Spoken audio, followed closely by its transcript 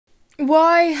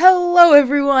Why, hello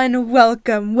everyone!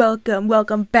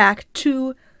 Welcome back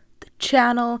to the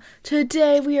channel.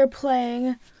 Today we are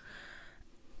playing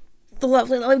the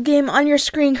lovely game on your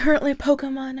screen, currently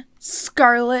Pokemon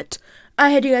Scarlet. I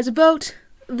had you guys vote.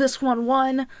 This one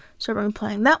won, so we're going to be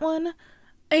playing that one.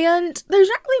 And there's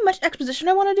not really much exposition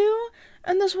I want to do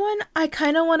in this one. I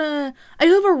do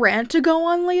have a rant to go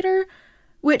on later,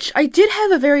 which I did have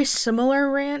a very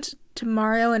similar rant to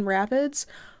Mario and Rapids.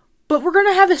 But we're going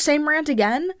to have the same rant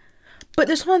again, but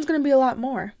this one's going to be a lot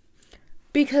more.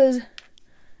 And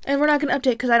we're not going to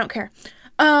update because I don't care.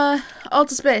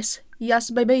 Altaspace. Yes,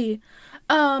 baby.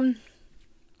 But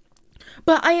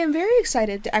I am very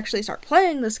excited to actually start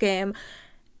playing this game,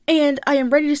 and I am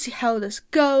ready to see how this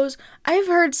goes. I've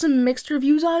heard some mixed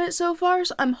reviews on it so far,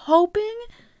 so I'm hoping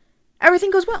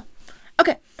everything goes well.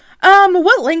 Okay,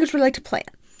 what language would I like to play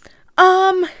in?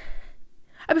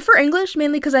 I prefer English,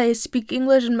 mainly because I speak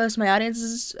English and most of my audience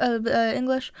is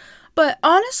English. But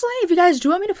honestly, if you guys do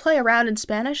want me to play around in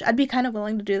Spanish, I'd be kind of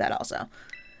willing to do that also.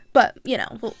 But, you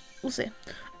know, we'll see.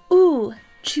 Ooh,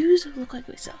 choose look like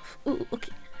myself. Ooh,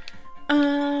 okay.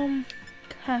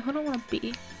 Okay, who do I want to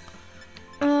be?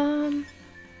 I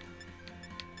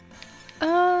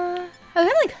kind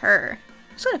of like her.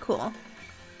 It's kind of cool.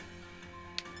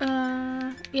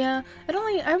 Yeah,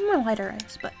 I have more lighter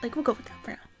eyes, but, like, we'll go with that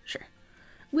for now. Sure.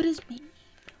 What is me?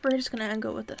 We're just gonna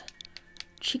go with the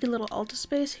cheeky little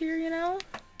Altaspace here, you know?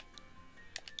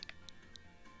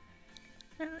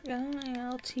 There we go.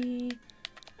 A-L-T-A-S-P-I-C-A.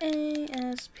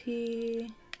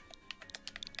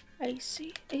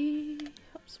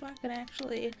 Hope so I can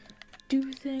actually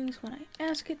do things when I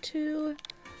ask it to.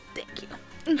 Thank you.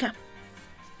 Okay.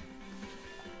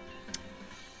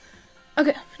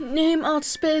 Okay. Name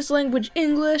Altaspace, language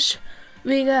English.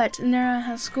 We got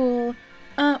Nara School.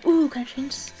 Ooh, can I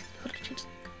change? What can I change?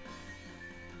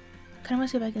 Kind of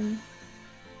want to see if I can.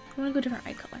 I want to go different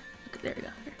eye color. Okay, there we go.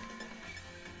 Here.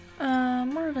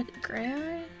 More of like a gray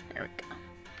eye. There we go.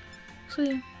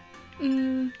 Actually,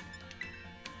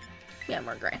 yeah,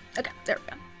 more gray. Okay, there we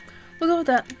go. We'll go with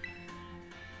that.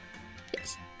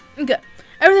 Yes. Good.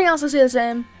 Everything else will stay the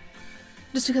same,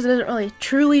 just because it doesn't really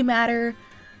truly matter.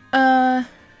 Language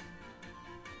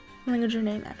or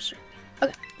name abstract.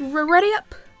 Okay, we're ready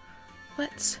up.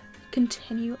 Let's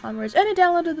continue onwards. And I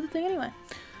downloaded the thing anyway.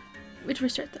 Which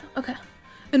restart though. Okay.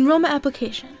 Enrollment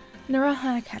application.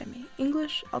 Naraha Academy.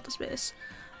 English, Altaspace.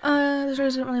 There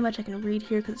isn't really much I can read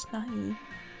here because it's not in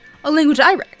a language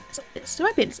I recognize. It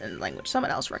might be in a language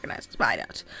someone else recognizes, but I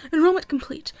don't. Enrollment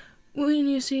complete. Whenever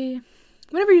you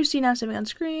see now saving on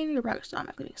screen, your progress is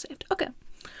automatically being saved. Okay.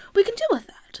 We can deal with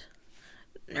that.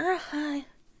 Naraha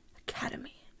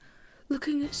Academy.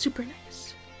 Looking super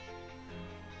nice.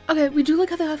 Okay, we do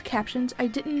like how they have captions.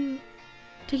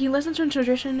 Taking lessons from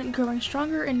tradition, growing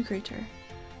stronger and greater.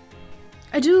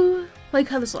 I do like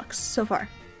how this looks so far.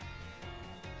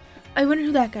 I wonder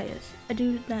who that guy is. I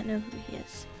do not know who he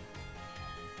is.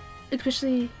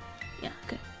 Especially, yeah,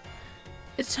 okay.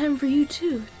 It's time for you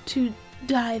too to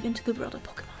dive into the world of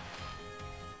Pokemon.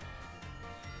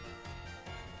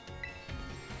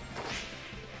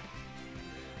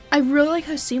 I really like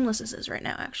how seamless this is right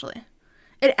now, actually.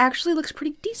 It actually looks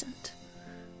pretty decent.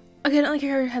 Okay, I don't like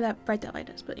how bright that light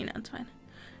is, but you know, it's fine.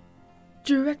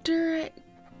 Director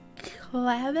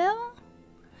Clavel?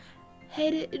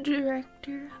 Head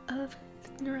Director of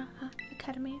Naraha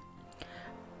Academy.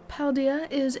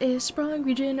 Paldea is a sprawling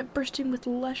region bursting with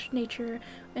lush nature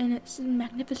and its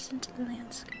magnificent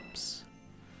landscapes.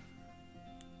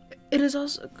 It is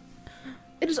also,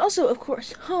 of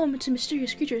course, home to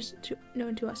mysterious creatures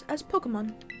known to us as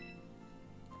Pokemon.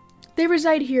 They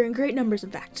reside here in great numbers,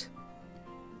 in fact.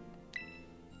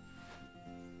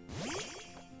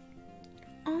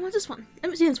 Oh, what's this one? I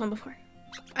haven't seen this one before.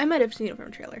 I might have seen it from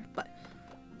a trailer, but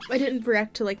I didn't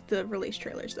react to, like, the release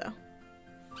trailers, though.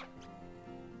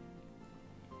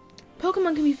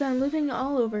 Pokemon can be found living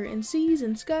all over, in seas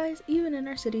and skies, even in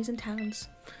our cities and towns.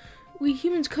 We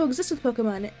humans coexist with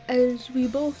Pokemon, as we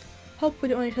both help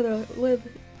each other to live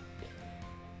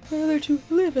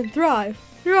and thrive.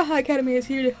 Naraha Academy is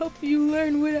here to help you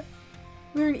learn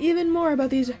even more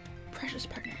about these precious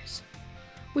partners.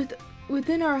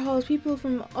 Within our halls, people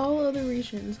from all other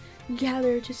regions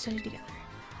gather to study together.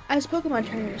 As Pokemon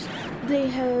trainers, they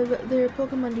have their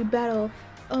Pokemon to battle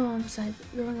going alongside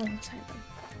them.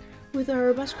 With our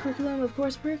robust curriculum of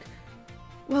coursework,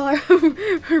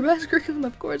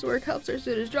 helps our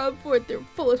students draw forth their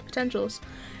fullest potentials.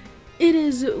 It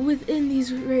is within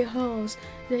these great halls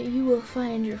that you will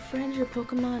find your friends, your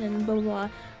Pokemon, and blah blah blah.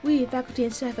 We, faculty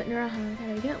and staff at Naraha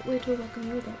Academy, can't wait to welcome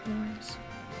you with open arms.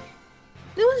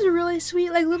 It was a really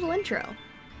sweet, like, little intro.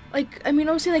 Like, I mean,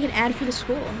 I was saying like an ad for the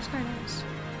school. It's kind of nice.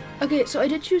 Okay, so I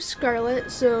did choose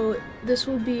Scarlet, so this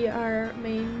will be our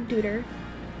main duder.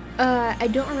 I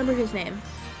don't remember his name.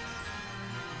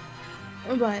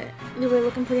 But they were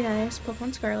looking pretty nice.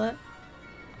 Pokemon Scarlet.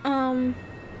 I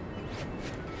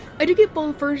did get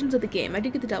both versions of the game. I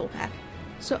did get the double pack.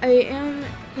 So I am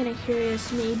kind of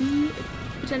curious, maybe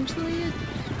potentially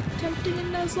attempting a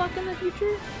Nuzlocke in the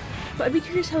future. But I'd be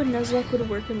curious how a Nuzlocke would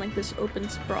work in like this open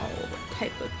sprawl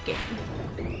type of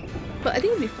game. But I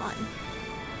think it'd be fun.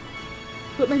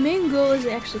 But my main goal is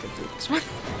to actually complete this one.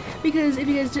 Because if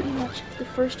you guys didn't watch the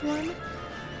first one,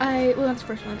 well, not the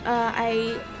first one,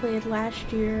 I played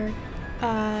last year,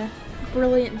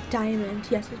 Brilliant Diamond.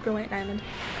 Yes, it's Brilliant Diamond.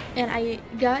 And I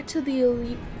got to the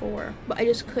Elite Four, but I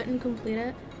just couldn't complete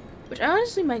it. Which I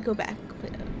honestly might go back and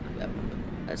complete it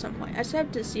at some point. I just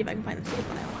have to see if I can find the save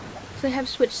file. So I have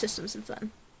switched systems since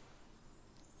then.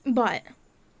 But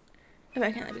if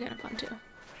I can, that'd be kind of fun too.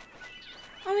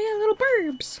 Oh my god, little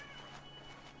burbs!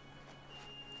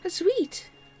 That's sweet.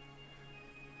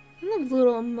 I love the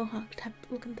little mohawk type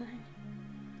looking thing.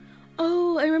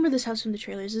 Oh, I remember this house from the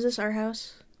trailers. Is this our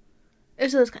house?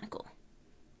 If so, that's kind of cool.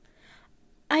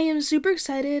 I am super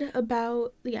excited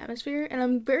about the atmosphere, and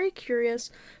I'm very curious.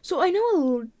 So I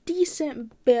know a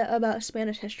decent bit about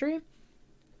Spanish history.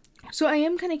 So I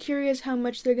am kind of curious how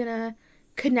much they're gonna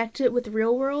connect it with the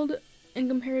real world in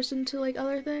comparison to like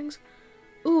other things.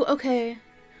 Ooh, okay.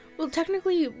 Well,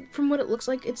 technically, from what it looks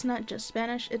like, it's not just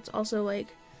Spanish. It's also like,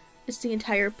 it's the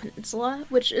entire peninsula,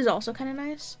 which is also kind of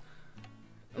nice.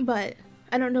 But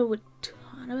I don't know a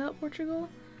ton about Portugal.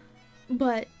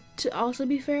 But to also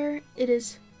be fair, it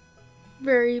is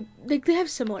very, like, they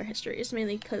have similar histories,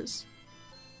 mainly because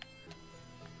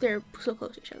they're so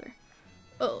close to each other.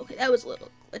 Oh, okay, that was a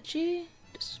little glitchy.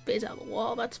 Just phase out the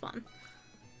wall, that's fun.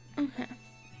 Okay,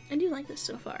 I do like this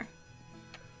so far.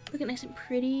 Looking nice and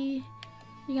pretty.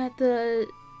 You got the,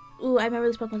 ooh, I remember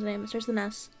this Pokemon's name. It starts with an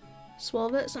S.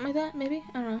 Swelvet, something like that, maybe?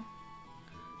 I don't know.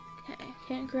 Okay,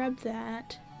 can't grab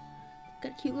that.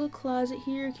 Got a cute little closet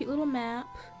here, cute little map.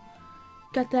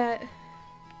 Got that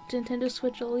Nintendo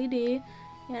Switch LED, you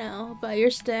know, buy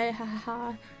your stay,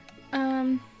 hahaha.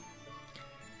 I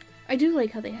do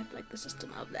like how they have like the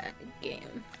system of that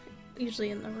game, usually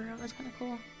in the room. That's kind of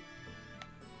cool.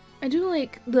 I do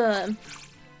like the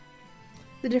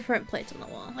different plates on the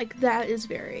wall. Like that is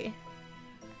very,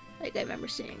 like I remember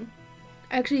seeing.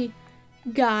 I actually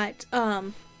got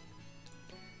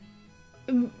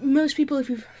most people, if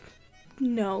you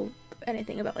know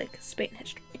anything about like Spain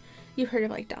history, you've heard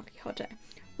of like Don Quixote,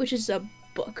 which is a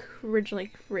book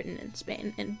originally written in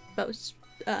Spain, in both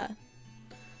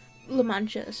La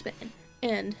Mancha, Spain.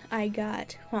 And I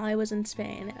got, while I was in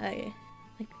Spain,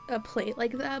 a plate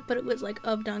like that, but it was like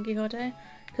of Don Quixote,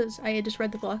 because I had just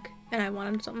read the book and I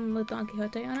wanted something with Don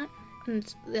Quixote on it,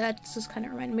 and that just kind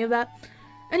of reminded me of that.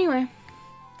 Anyway,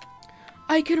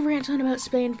 I could rant on about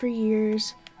Spain for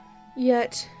years,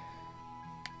 yet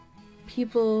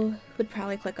people would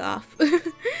probably click off.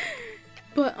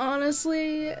 But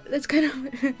honestly, that's kind of,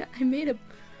 I made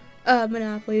a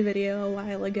Monopoly video a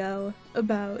while ago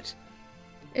about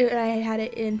it. I had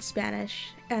it in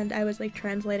Spanish, and I was like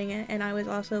translating it, and I was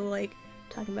also like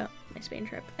talking about my Spain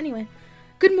trip. Anyway,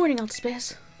 good morning,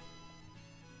 Altaspace.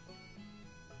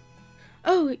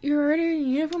 Oh, you're already in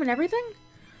uniform and everything?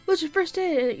 Well, it's your first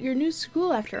day at your new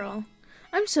school after all.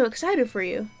 I'm so excited for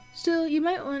you. Still, you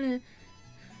might want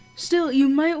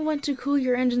to cool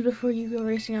your engines before you go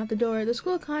racing out the door. The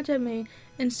school contacted me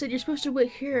and said you're supposed to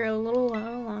wait here a little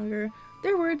while longer.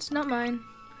 Their words, not mine.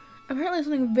 Apparently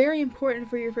something very important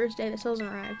for your first day that still hasn't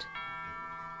arrived.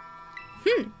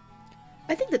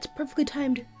 I think that's a perfectly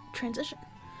timed transition.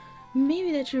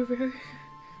 Maybe that's the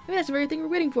very thing we're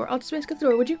waiting for. Altaspace, get the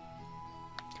door, would you?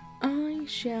 I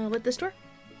shall. With this door?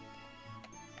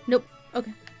 Nope.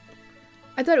 Okay.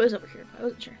 I thought it was over here, but I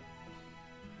wasn't sure.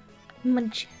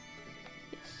 Munch.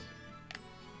 Yes.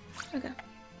 Okay.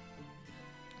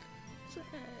 So,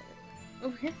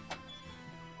 over here.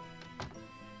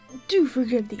 Do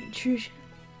forgive the intrusion.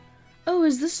 Oh,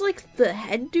 is this like the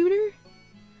head duder?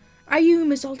 Are you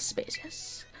Miss Altaspace?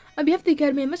 Yes. On behalf of the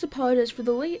Academy, I must apologize for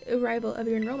the late arrival of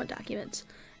your enrollment documents,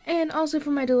 and also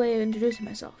for my delay of introducing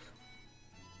myself.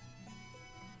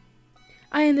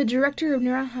 I am the director of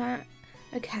Naraha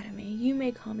Academy. You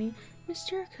may call me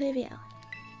Mr. Claviel.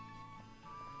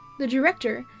 The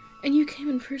director? And you came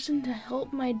in person to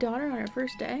help my daughter on her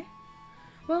first day?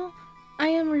 Well, I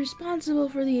am responsible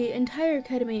for the entire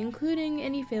academy, including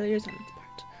any failures on its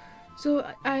part. So,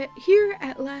 here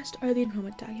at last are the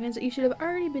enrollment documents that you should have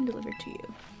already been delivered to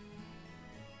you.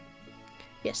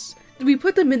 Yes, we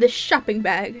put them in the shopping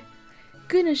bag.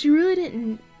 goodness, you really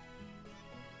didn't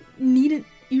need it.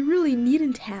 You really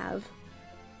needn't have.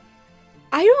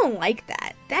 I don't like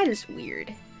that. That is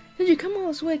weird. Did you come all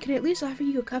this way? Can I at least offer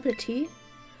you a cup of tea?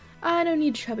 I don't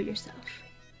need to trouble yourself.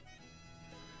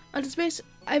 Altaspace,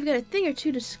 I've got a thing or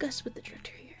two to discuss with the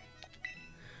director here.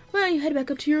 Why don't you head back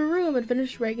up to your room and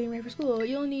finish getting ready for school?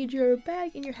 You'll need your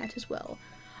bag and your hat as well.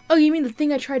 Oh, you mean the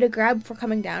thing I tried to grab before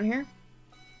coming down here?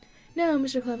 No,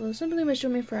 Mr. Clevo, simply must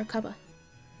join me for a cuppa.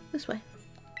 This way.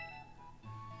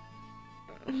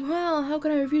 Well, how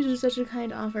can I refuse such a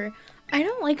kind offer? I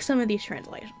don't like some of these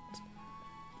translations.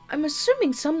 I'm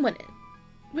assuming someone,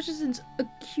 which is a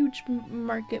huge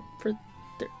market for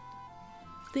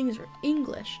things for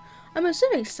English. I'm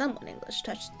assuming someone English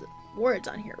touched the words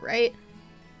on here, right?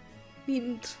 I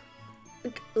mean,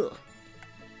 like, ugh.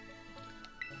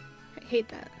 I hate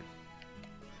that.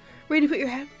 Ready to put your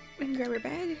hat and grab your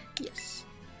bag? Yes.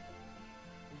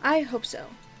 I hope so.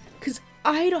 Because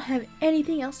I don't have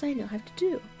anything else I know how to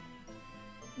do.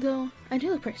 Though, I do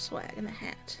look pretty swag in the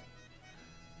hat.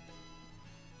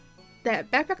 That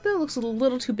backpack, though, looks a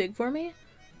little too big for me.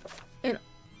 And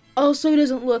also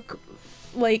doesn't look,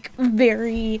 like,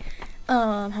 very,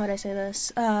 how would I say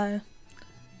this?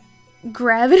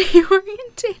 Gravity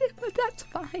orientated, but that's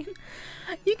fine.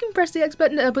 You can press the X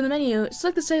button to open the menu.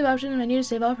 Select the save option in the menu to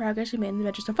save all progress you made in the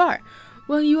adventure so far.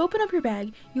 When you open up your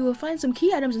bag, you will find some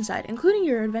key items inside, including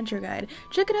your adventure guide.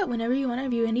 Check it out whenever you want to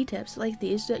view any tips like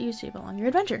these that you save along your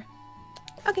adventure.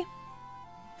 Okay.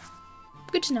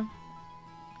 Good to know.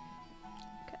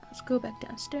 Okay, let's go back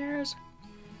downstairs.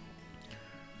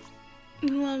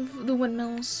 Love the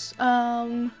windmills.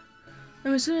 I'm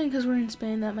assuming because we're in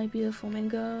Spain that might be a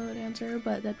flamingo dancer,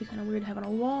 but that'd be kind of weird to have on a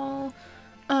wall.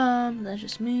 That's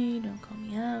just me, don't call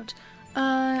me out.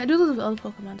 I do love all the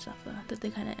Pokemon stuff though, that they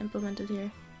kind of implemented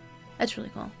here. That's really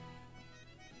cool.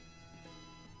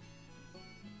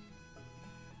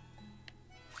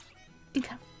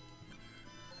 Okay.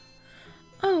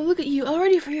 Oh, look at you, all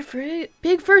ready for your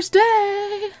big first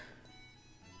day!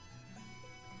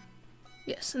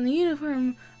 Yes, and the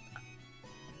uniform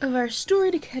of our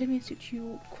storied academy suits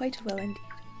you quite well indeed.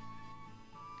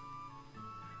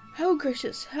 How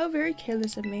gracious, how very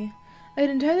careless of me. I had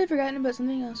entirely forgotten about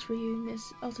something else for you,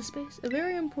 Miss Altaspace, a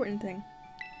very important thing.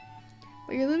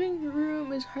 But your living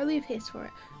room is hardly a place for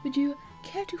it. Would you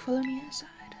care to follow me inside?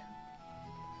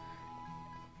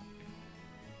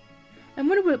 I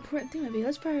wonder what important thing might be.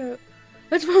 Let's follow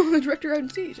the director out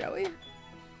and see, shall we?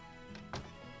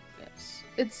 Yes.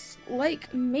 It's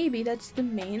like maybe that's the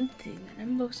main thing that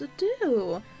I'm supposed to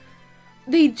do.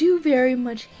 They do very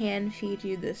much hand feed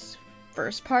you this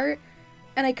first part,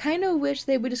 and I kind of wish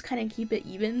they would just kind of keep it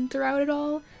even throughout it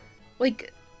all.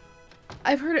 Like,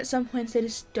 I've heard at some points they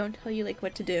just don't tell you like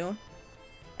what to do,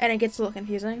 and it gets a little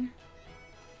confusing.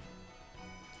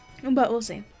 But we'll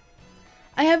see.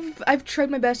 I've tried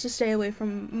my best to stay away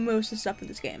from most of the stuff in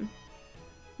this game,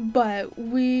 but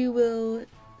we will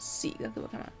see exactly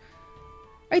what comes out.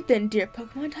 Right then, dear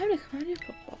Pokemon, time to come out your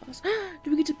Pokeballs.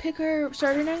 Do we get to pick our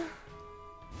starter now?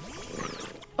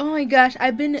 Oh my gosh,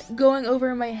 I've been going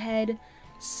over in my head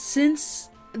since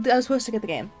I was supposed to get the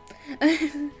game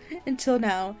until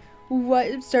now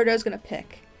what starter I was gonna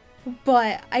pick,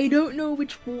 but I don't know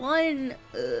which one.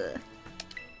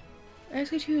 I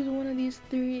ask you to choose one of these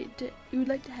three you would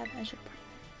like to have as your partner.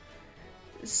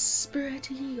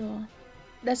 Sprigatito.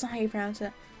 That's not how you pronounce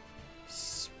it.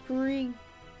 Sprigatito.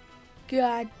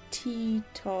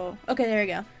 Okay, there we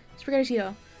go.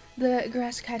 Sprigatito, the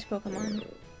grass cat Pokemon.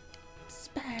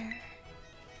 Spire.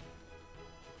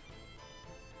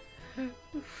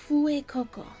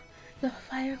 Fuecoco, the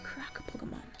fire croc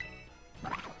Pokemon.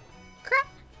 Crap.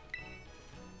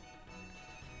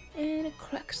 And it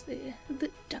cracks the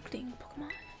ducting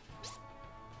Pokemon.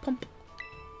 Pump.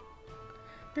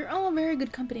 They're all very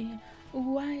good company.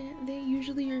 Why they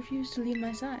usually refuse to leave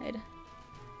my side.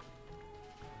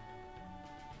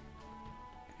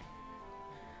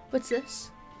 What's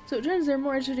this? So it turns they're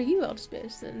more interested in you,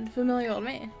 Altaspace, than familiar old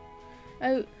me.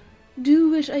 I do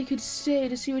wish I could stay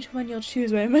to see which one you'll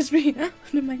choose, but I must be on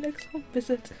my next home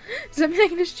visit. Does that mean I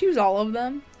can just choose all of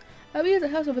them? I'll be at the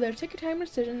house over there. Take your time and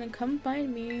decision and come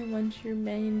find me once your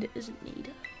mind is made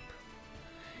up.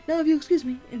 Now if you'll excuse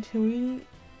me until we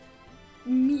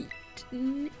meet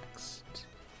next.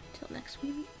 Till next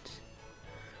we meet.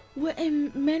 What a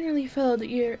mannerly fellow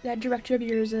that director of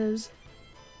yours is.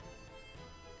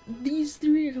 These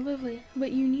three are lovely,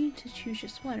 but you need to choose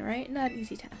just one, right? Not an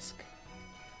easy task.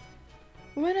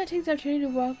 Why not take the opportunity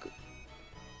to walk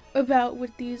about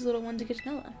with these little ones and get to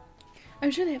know them?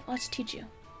 I'm sure they have lots to teach you.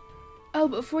 Oh,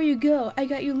 but before you go, I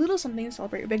got you a little something to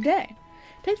celebrate your big day.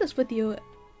 Take this with you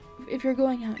if you're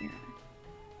going out on your own.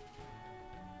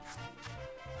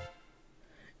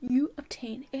 You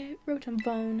obtain a Rotom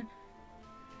phone.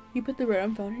 You put the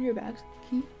Rotom phone in your bag's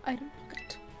key item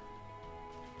pocket.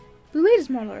 The latest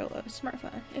model of a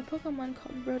smartphone, a Pokemon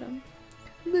called Rotom,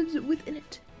 lives within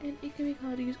it, and it can be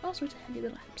called to use all sorts of handy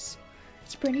little apps.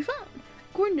 It's a brand new phone.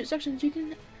 According to instructions, you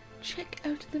can check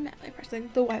out the map by pressing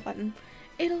the Y button.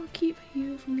 It'll keep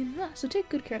you from getting lost, so take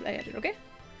good care of that gadget, okay?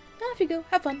 Now off you go,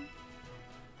 have fun.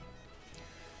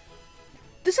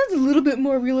 This sounds a little bit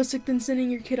more realistic than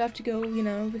sending your kid off to go, you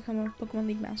know, become a Pokemon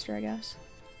League master, I guess.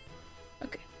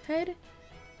 Okay, head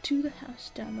to the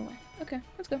house down the way. Okay,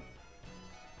 let's go.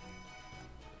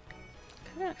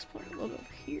 I'm gonna explore a little bit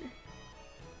over here.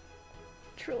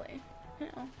 Truly. You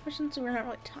know, since we're not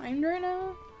really timed right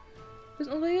now.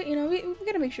 Because, you know, we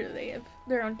gotta make sure that they have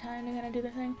their own time to kind of do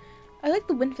their thing. I like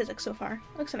the wind physics so far.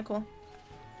 It looks kind of cool.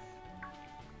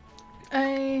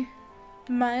 I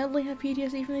mildly have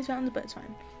PTSD from these fountains, but it's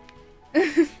fine.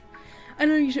 I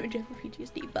know you shouldn't be for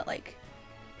PTSD, but like...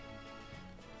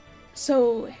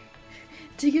 So,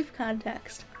 to give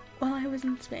context, while I was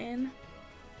in Spain,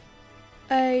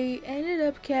 I ended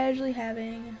up casually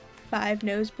having 5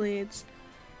 nosebleeds.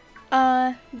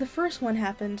 The first one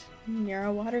happened near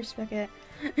a water spigot.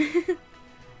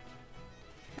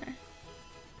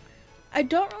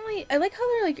 I like how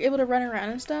they're like able to run around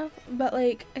and stuff, but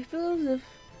like I feel as if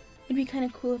it'd be kind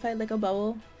of cool if I had like a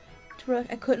bubble to where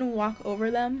like I couldn't walk over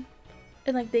them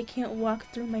and like they can't walk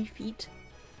through my feet.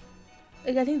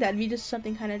 Like I think that'd be just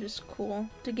something kind of just cool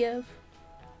to give.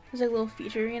 It's like a little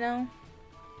feature, you know?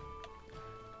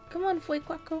 Come on,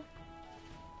 Fuequaco.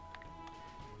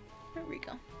 There we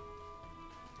go.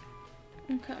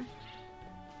 Okay.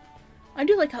 I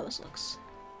do like how this looks.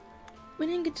 We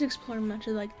didn't get to explore much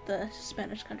of like the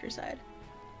Spanish countryside,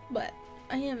 but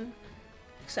I am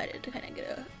excited to kind of get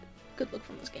a good look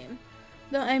from this game.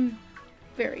 Though I'm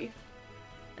very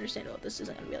understandable this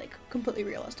isn't going to be like completely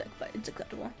realistic, but it's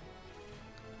acceptable.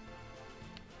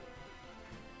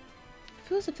 I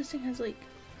feel as if this thing has like,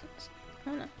 I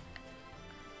don't know.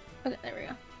 Okay, there we go.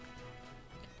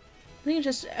 I think it's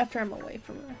just after I'm away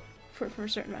for a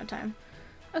certain amount of time.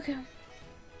 Okay.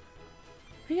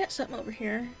 We got something over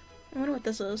here. I wonder what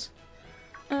this is.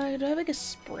 Do I have like a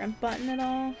sprint button at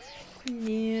all?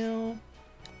 No.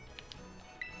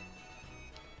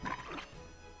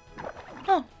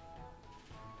 Oh.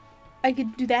 I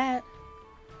could do that.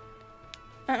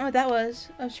 I don't know what that was.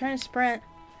 I was trying to sprint.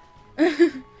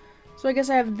 So I guess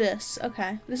I have this.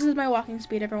 Okay. This is my walking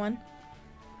speed, everyone.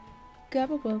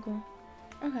 Gababogo.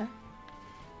 Okay.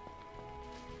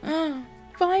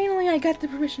 Finally, I got the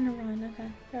permission to run. Okay,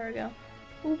 there we go.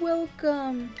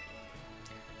 Welcome.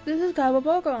 This is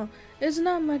Gababogo. It's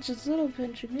not much, it's a little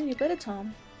pinch of community, but it's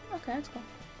home. Okay, let's go.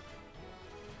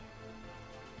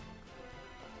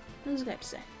 What does this guy have to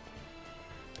say?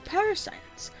 Power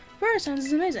science. Power science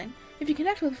is amazing. If you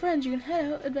connect with friends, you can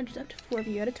head out adventures up to 4 of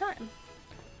you at a time.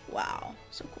 Wow,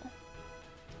 so cool.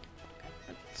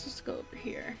 Okay, let's just go over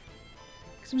here.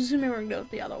 Because I'm assuming we're going to go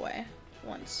the other way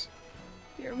once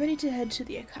we are ready to head to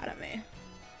the academy.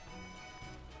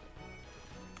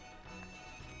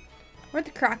 Where'd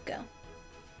the croc go?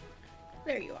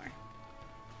 There you are.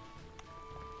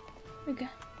 Okay.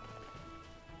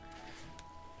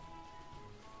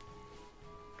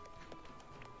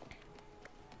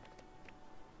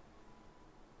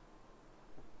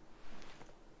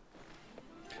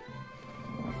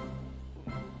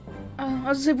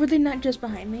 I was gonna say, were they not just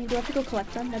behind me? Do I have to go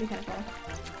collect them? That'd be kind of cool.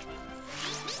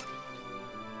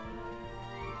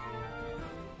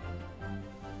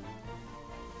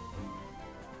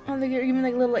 Oh, they're giving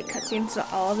like little like cutscenes to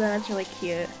all of them. That's really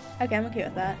cute. Okay, I'm okay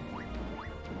with that.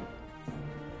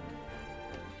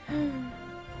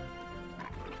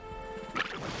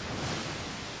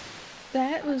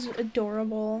 That was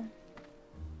adorable.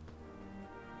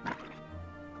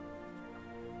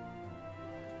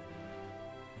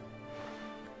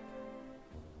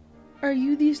 Are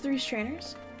you these 3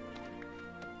 trainers?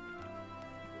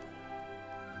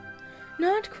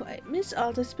 Not quite. Miss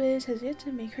Altaspace has yet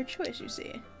to make her choice, you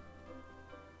see.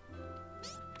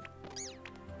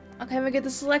 Okay, I'm gonna get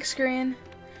the select screen.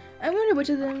 I wonder which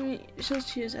of them she'll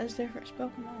choose as their first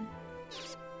Pokemon.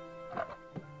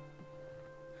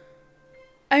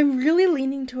 I'm really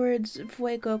leaning towards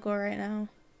Fuecoco right now.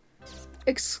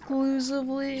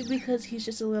 Exclusively because he's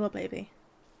just a little baby.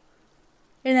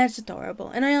 And that's adorable.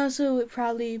 And I also would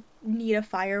probably need a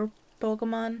fire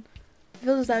Pokemon. I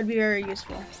feel as that would be very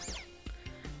useful.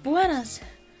 Buenas!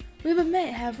 We haven't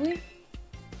met, have we?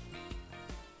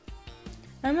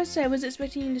 I must say, I was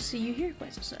expecting to see you here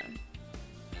quite so soon.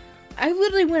 I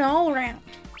literally went all around.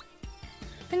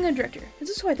 I'm gonna direct her. Is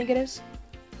this who I think it is?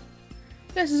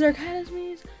 This is our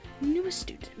Academy's newest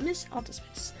student, Miss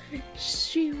Altaspace.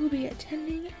 She will be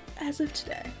attending as of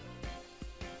today.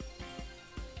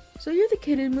 So you're the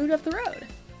kid who moved off the road.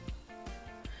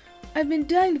 I've been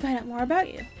dying to find out more about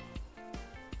you.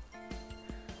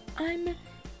 I'm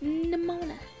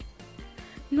Nimona.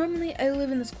 Normally I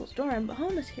live in the school's dorm, but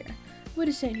home is here. What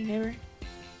do you say, new neighbor?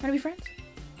 Wanna be friends?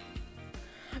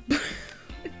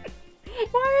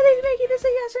 Why are they making this a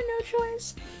yes or no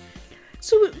choice?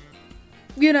 So,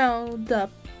 you know, the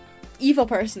evil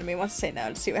person in me wants to say no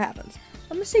to see what happens.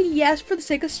 I'm gonna say yes for the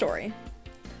sake of story.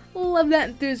 Love that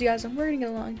enthusiasm. We're gonna get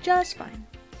along just fine.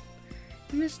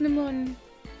 Miss Nimona.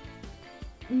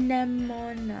 I'm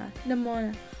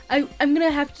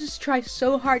gonna have to just try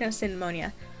so hard to say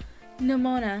pneumonia.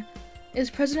 Nimona is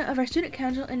president of our student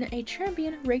council and a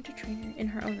champion ranger trainer in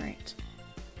her own right.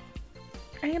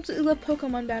 I absolutely love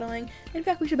Pokemon battling. In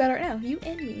fact, we should battle right now, you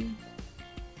and me.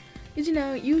 As you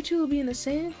know, you two will be in the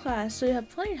same class, so you'll have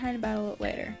plenty of time to battle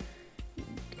later.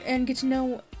 And get to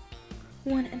know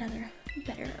one another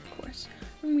better, of course.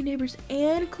 When we neighbors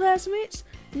and classmates,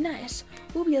 nice.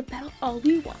 We'll be able to battle all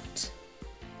we want.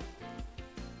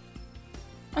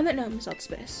 On that note, Miss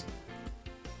Altaspace.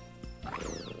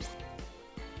 Have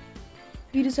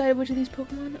you decided which of these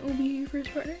Pokemon will be your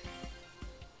first partner?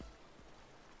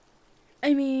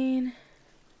 I mean,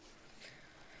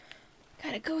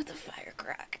 gotta go with the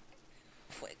Firecrack.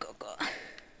 Fuecoco.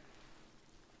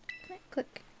 Can I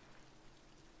click?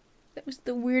 That was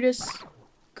the weirdest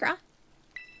crack.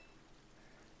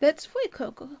 That's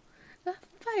Fuecoco, the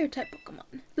fire type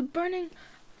Pokemon. The burning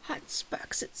hot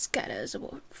sparks it scatters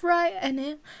will fry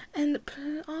and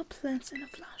all plants in a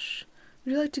flash.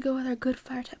 Would you like to go with our good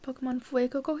fire type Pokemon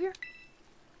Fuecoco here?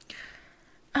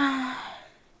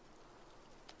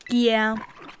 Yeah.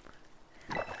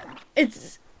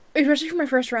 It's, especially for my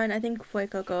first run, I think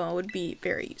Fuecoco would be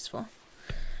very useful.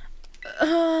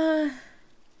 Do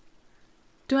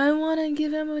I want to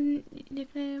give him a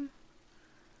nickname?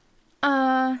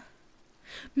 I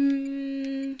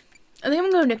think I'm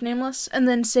gonna go nicknameless and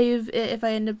then save it if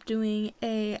I end up doing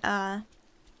a,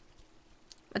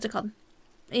 what's it called?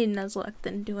 A Nuzlocke,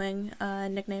 then doing,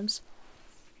 nicknames.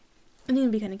 I think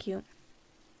it'd be kind of cute.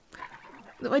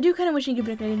 Though I do kind of wish you could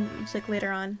give nicknames, like,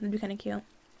 later on. It'd be kind of cute.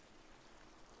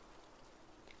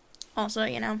 Also,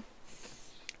 you know,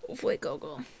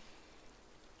 Fuecoco.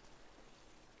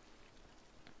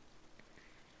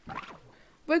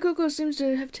 Fuecoco seems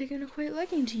to have taken a quite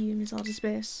liking to you, Miss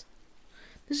Altaspace.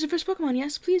 This is your first Pokemon,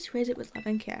 yes? Please raise it with love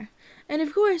and care. And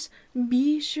of course,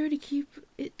 be sure to keep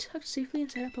it tucked safely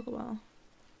inside a Pokeball.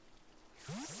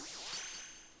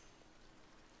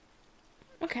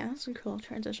 Okay, that's a cool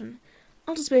transition.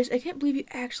 Altaspace, I can't believe you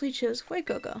actually chose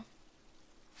Fuecoco.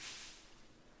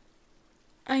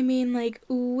 I mean, like,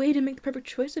 way to make the perfect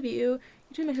choice of you.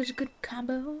 You two make such a good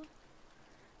combo.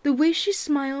 The way she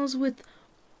smiles with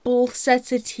both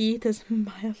sets of teeth is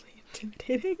mildly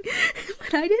intimidating.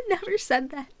 But I never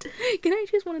said that. Can I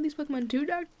choose one of these Pokemon too,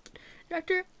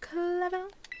 Dr. Clever?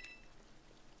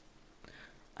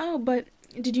 Oh, but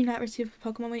did you not receive a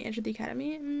Pokemon when you entered the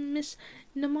academy, Miss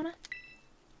Nimona?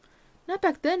 Not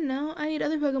back then, no. I had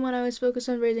other Pokemon I was focused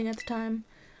on raising at the time.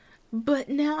 But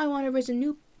now I want to raise a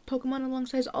new Pokemon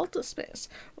alongside Altaspace,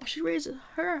 while she raises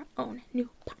her own new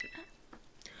partner.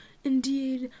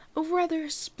 Indeed, a rather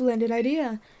splendid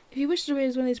idea. If you wish to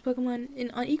raise one of these Pokemon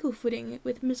on equal footing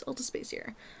with Miss Altaspace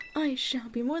here, I shall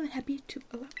be more than happy to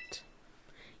allow it.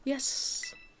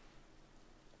 Yes.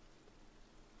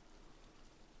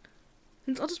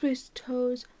 Since Altaspace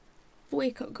chose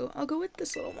Fuecoco, I'll go with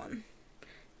this little one.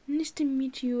 Nice to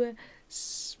meet you,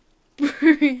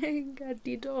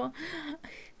 Springatito.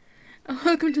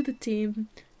 Welcome to the team.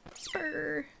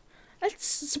 Spur. That's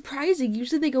surprising.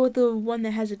 Usually they go with the one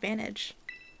that has advantage.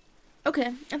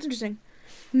 Okay, that's interesting.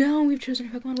 Now we've chosen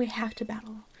our Pokemon, we have to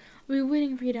battle. We'll be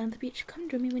waiting for you down at the beach. Come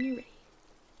join me when you're ready.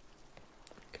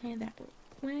 Okay, that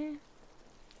way.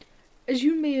 As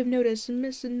you may have noticed,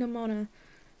 Miss Nimona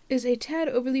is a tad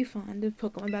overly fond of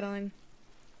Pokemon battling.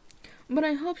 But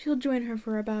I hope you'll join her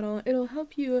for a battle. It'll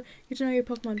help you get to know your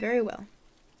Pokemon very well.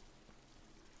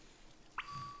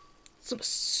 So I'm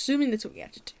assuming that's what we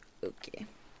have to do. Okay.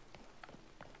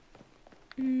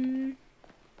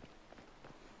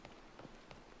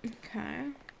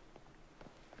 Okay.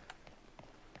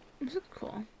 This looks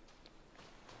cool.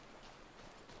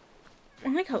 I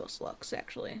like how this looks,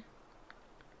 actually.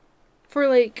 For,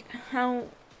 like, how,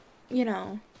 you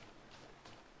know,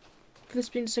 for this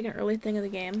being just like an early thing of the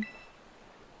game.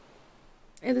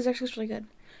 Yeah, this actually looks really good.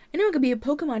 Anyone could be a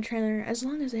Pokemon trainer as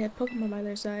long as they have Pokemon by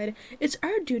their side. It's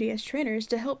our duty as trainers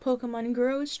to help Pokemon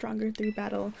grow stronger through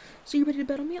battle. So you ready to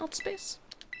battle me, Altaspace?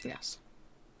 Yes.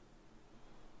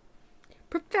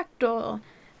 Perfecto!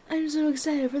 I'm so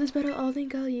excited for this battle. I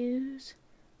think I'll use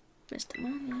Mr.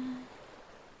 Mama.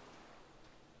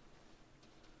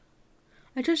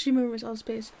 I trust you remember Miss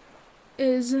Altaspace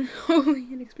is wholly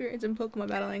inexperienced in Pokemon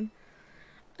battling.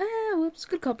 Whoops,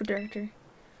 good call, director.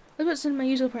 Let's about send my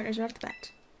usual partners right off the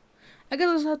bat. I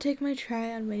guess I'll take my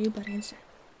try on my new buddy instead.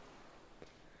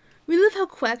 We love how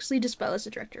Quaxley just follows the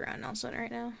director around Nelson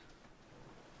right now.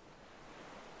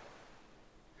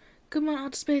 Come on,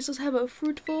 Altaspace, let's have a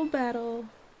fruitful battle.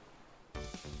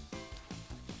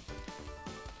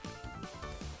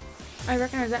 I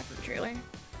recognize that from the trailer.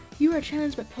 You are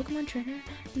challenged by Pokemon trainer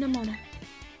Nemona.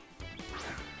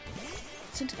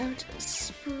 Sent out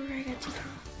Spragatico.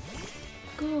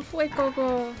 Go,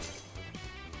 Fuego!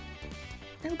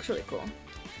 That looks really cool.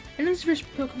 I know this is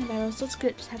for Pokemon battle, so let's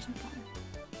just have some fun.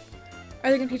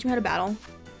 Are they gonna teach me how to battle?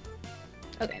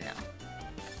 Okay, no.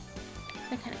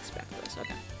 I can't expect this,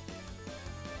 okay.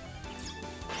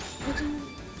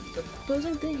 The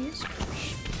opposing thing is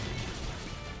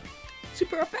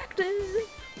super effective!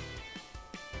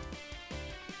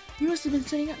 You must have been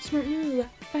setting up smart move.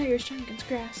 Fire is strong against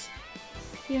grass.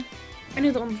 Yeah, I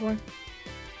knew that one before.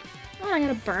 Oh, I got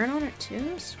a burn on it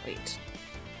too? Sweet.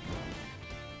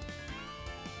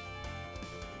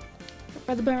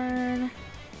 By the burn.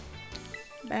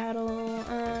 Battle.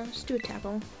 Just do a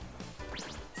tackle.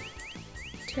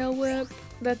 Tail whip.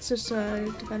 That's just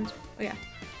a defense. Oh yeah.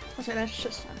 I'll say that's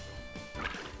just a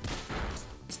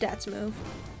stats move.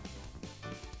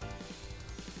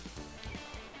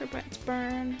 Let's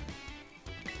burn.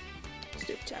 Let's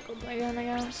do a tackle again, I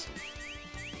guess.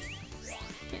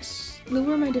 Yes.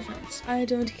 Lower my defense. I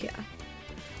don't care.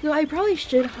 Though I probably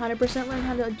should 100% learn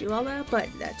how to do all that, but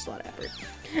that's a lot of effort.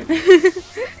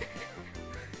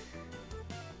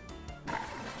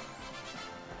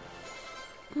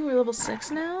 Ooh, we're level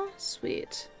 6 now?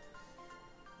 Sweet.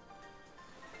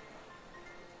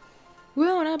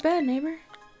 Whoa, not bad, neighbor.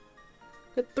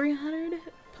 Got 300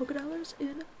 Pokédollars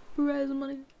in prize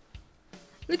money.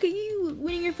 Look at you,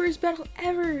 winning your first battle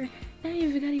ever! Now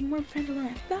you've got even more potential than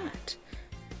I thought.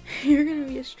 You're gonna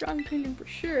be a strong trainer for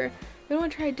sure. But I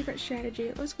want to try a different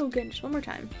strategy. Let's go again just one more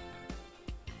time.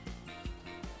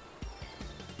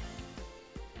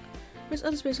 Miss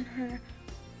Altaspace and her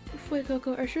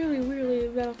Fuecoco are surely weirdly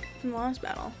better from the last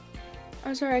battle.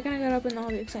 I'm sorry, I kinda got up in all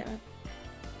the excitement.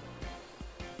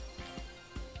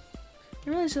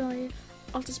 I'm really sorry,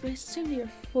 Altaspace. Same to your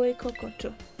Fuecoco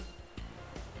too.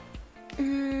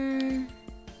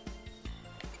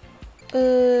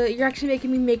 You're actually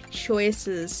making me make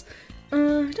choices.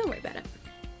 Don't worry about it.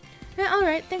 Yeah,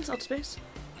 alright, thanks, Altaspace.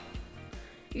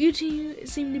 You two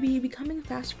seem to be becoming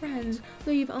fast friends,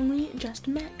 though you've only just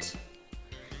met.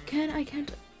 I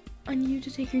count on you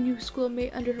to take your new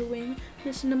schoolmate under her wing,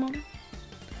 Miss Nemona?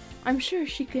 I'm sure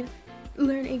she can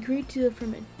learn a great deal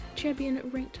from a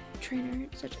champion-ranked trainer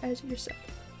such as yourself.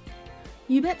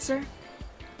 You bet, sir.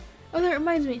 Oh, that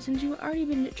reminds me, since you've already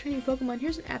been training Pokemon,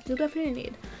 here's an app you'll definitely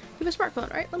need. You have a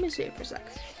smartphone, right? Let me see it for a sec.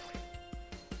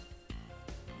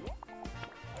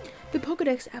 The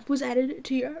Pokedex app was added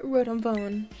to your Rotom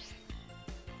phone.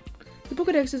 The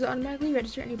Pokedex is automatically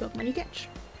register any Pokemon you catch.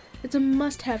 It's a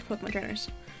must-have for Pokemon trainers.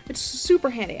 It's a super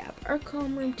handy app. Our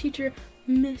homeroom teacher,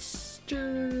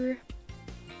 Mr.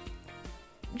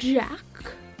 Jack,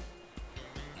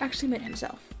 actually made it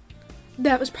himself.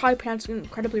 That was probably pronounced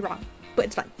incredibly wrong, but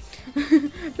it's fine.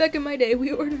 Back in my day,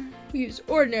 we used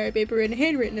ordinary paper and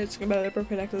handwritten notes about our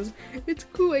Pokedexes. It's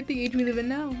cool at the age we live in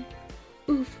now.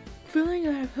 Oof, filling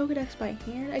out a Pokedex by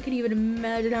hand? I could even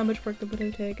imagine how much work that would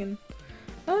have taken.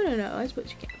 Oh no, I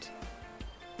suppose you can't.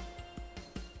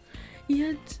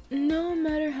 Yet, no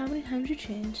matter how many times you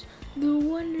change, the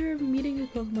wonder of meeting new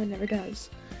Pokemon never does.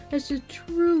 It's a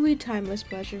truly timeless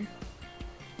pleasure.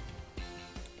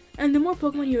 And the more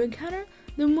Pokemon you encounter,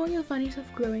 the more you'll find yourself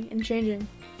growing and changing.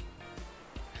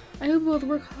 I hope you both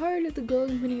work hard at the goal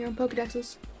of winning your own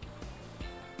Pokedexes.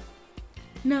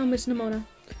 Now, Miss Nemona,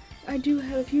 I do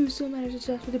have a few still matters to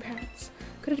discuss with your parents.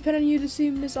 Could I depend on you to see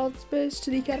Miss Altaspace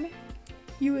to the academy?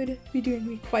 You would be doing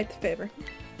me quite the favor.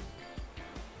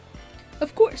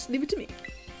 Of course, leave it to me.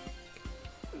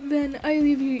 Then I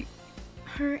leave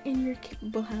her in your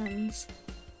capable hands.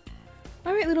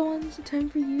 Alright, little ones, time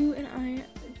for you and I.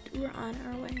 We're on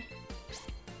our way.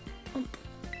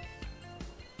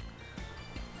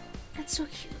 That's so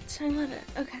cute. I love it.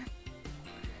 Okay.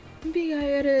 Maybe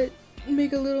I gotta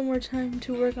make a little more time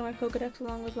to work on my Pokedex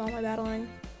along with all my battling.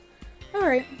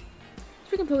 Alright.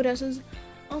 Speaking of Pokedexes,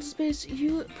 Altaspace,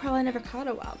 you probably never caught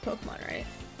a wild Pokemon, right?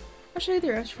 I'll show you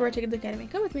the ropes before I take it to the academy.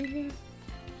 Come with me.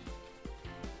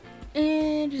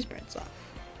 And just branch off.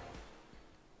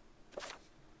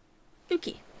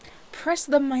 Okay. Press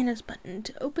the minus button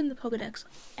to open the Pokedex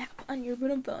app on your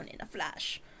Boom phone in a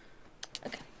flash.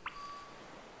 Okay.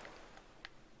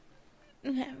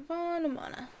 Okay,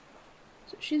 Mana.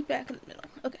 So she's back in the middle.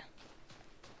 Okay.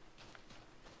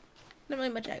 Not really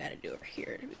much I gotta do over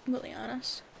here, to be completely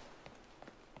honest.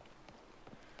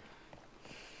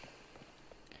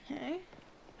 Okay.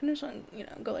 I'm just gonna,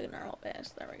 go like a normal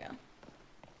pace. There we go.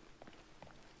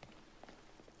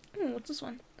 What's this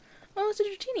one? Oh, it's a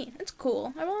Dratini. That's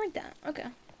cool. I really like that. Okay.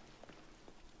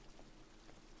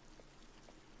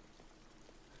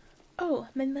 Oh,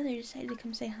 my mother decided to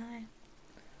come say hi.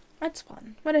 That's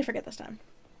fun. Why did I forget this time?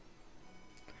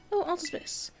 Oh,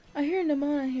 Altaspace. I hear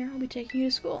Nimona here will be taking you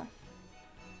to school.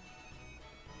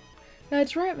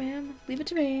 That's right, ma'am. Leave it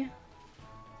to me.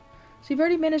 So you've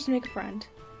already managed to make a friend.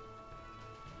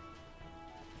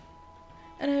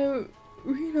 And I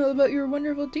read all about your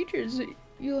wonderful teachers.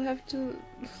 You'll have to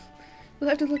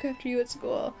look after you at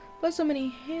school. Plus so many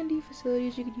handy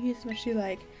facilities you can use as much as you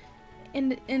like.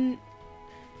 And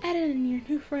add in your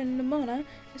new friend Nimona.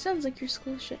 It sounds like your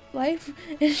school life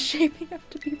is shaping up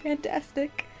to be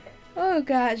fantastic. Oh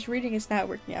gosh, reading is not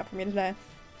working out for me today.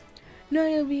 No,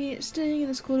 you'll be staying in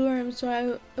the school dorm, so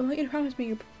I want you to promise me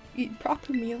you'll eat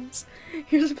proper meals.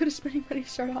 Here's a bit of spending money to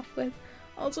start off with.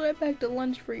 Also, I packed a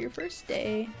lunch for your first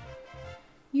day.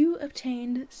 You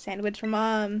obtained sandwich from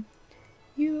Mom.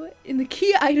 You in the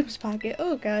key items pocket.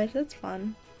 Oh gosh, that's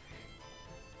fun.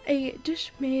 A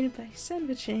dish made by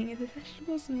sandwiching the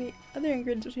vegetables and the other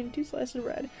ingredients between 2 slices of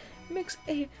bread makes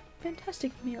a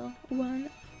fantastic meal on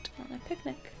a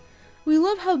picnic. We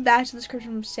love how that's the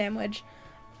description of sandwich.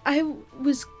 I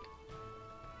was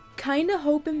kind of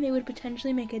hoping they would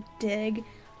potentially make a dig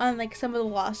on like some of the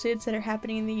lawsuits that are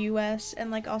happening in the US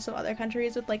and like also other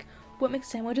countries with like what makes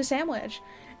sandwich a sandwich.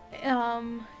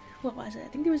 What was it? I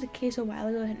think there was a case a while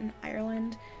ago in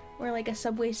Ireland where like a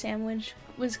Subway sandwich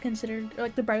was considered, or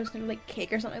like the bread was considered like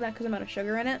cake or something like that because of the amount of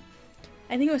sugar in it.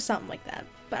 I think it was something like that,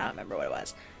 but I don't remember what it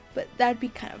was. But that'd be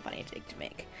kind of funny to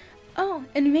make. Oh,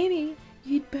 and maybe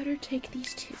you'd better take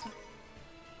these 2.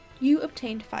 You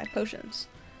obtained 5 potions.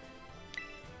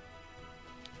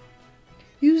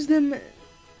 Use them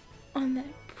on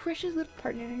that precious little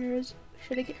partner of yours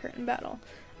should it get hurt in battle.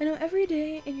 I know every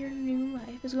day in your new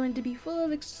life is going to be full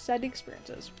of exciting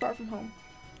experiences, far from home.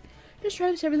 Just try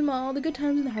to savor them all, the good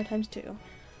times and the hard times too.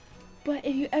 But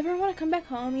if you ever want to come back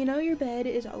home, you know your bed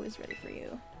is always ready for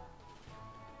you.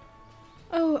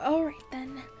 Oh, alright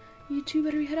then. You 2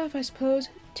 better head off, I suppose.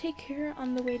 Take care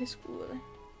on the way to school.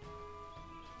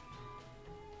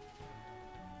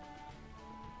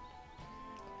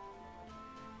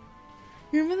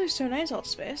 Your mother's so nice,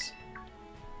 Altaspace.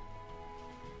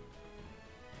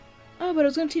 Oh, but I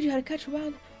was going to teach you how to catch a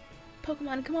wild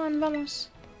Pokemon. Come on, vamos.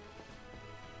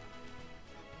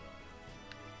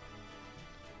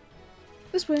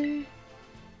 This way.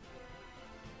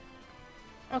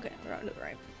 Okay, we're on to the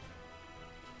right.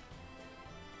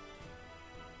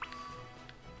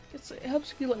 It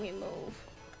helps if you let me move.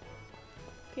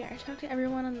 Okay, I talked to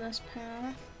everyone on this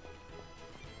path.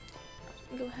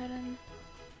 Go ahead and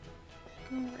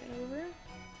go right over.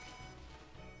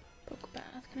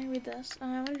 Pokepath. Can I read this? I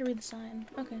wanted to read the sign.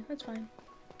 Okay, that's fine.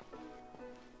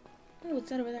 Oh, what's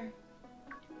that over there?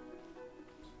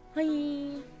 Hi!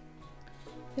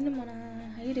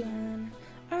 Nimona, how you doing?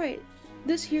 Alright,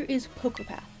 this here is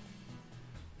Pokepath.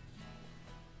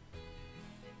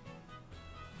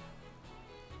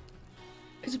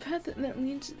 It's a path that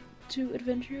leads to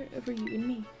adventure for you and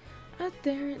me. Out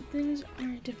there, things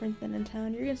are different than in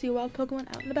town. You're gonna see wild Pokemon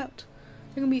out and about.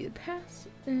 There are gonna be paths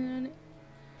and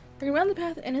around the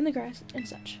path and in the grass and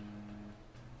such.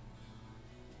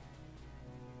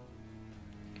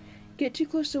 Get too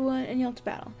close to one and you'll have to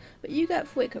battle. But you got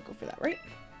Fuecoco for that, right?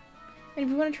 And if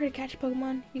you want to try to catch a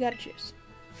Pokemon, you gotta choose.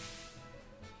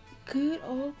 Good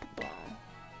old ball.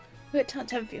 We got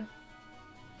tons, have a few.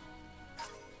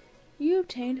 You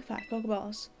obtained 5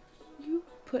 Pokeballs. You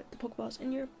put the Pokeballs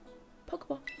in your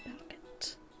Pokeball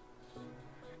pocket.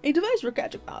 A device for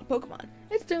catching wild Pokemon.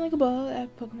 It's turned like a ball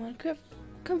at Pokemon,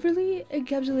 comfortably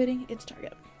encapsulating its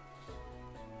target.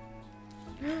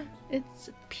 It's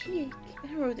a peak. I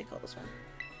don't know what they call this one.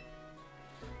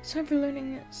 It's time for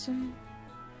learning some.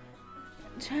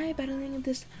 Try battling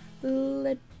this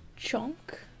Lechonk.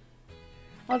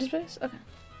 Altaspace? Okay.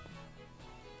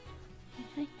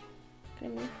 Hi. Can I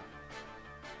move?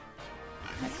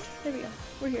 Hi. There we go.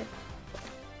 We're here.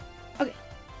 Okay.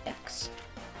 X.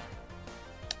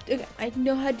 Okay, I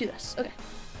know how to do this. Okay.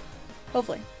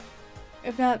 Hopefully.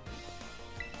 If not,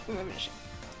 I'm finishing.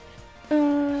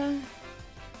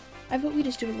 I vote we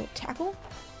just do a little tackle.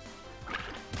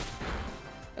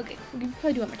 Okay, we can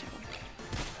probably do one more tackle.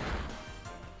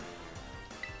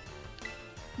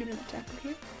 Do another tackle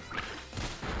here.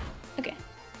 Okay.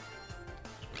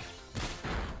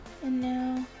 And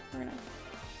now we're gonna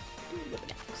do a little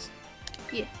dance.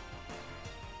 Yeah.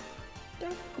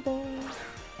 Tackle ball.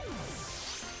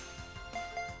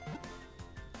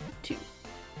 2,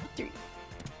 3,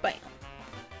 bam.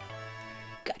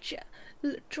 Gotcha.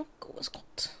 The trunk was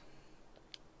caught.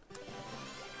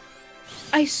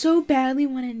 I so badly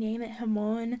want to name it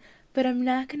Hamon, but I'm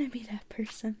not gonna be that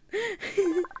person.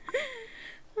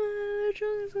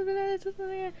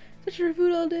 Such for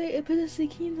food all day. It possesses a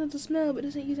keen sense of smell, but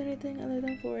doesn't use anything other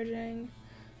than foraging.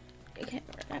 Okay,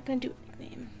 we're not gonna do a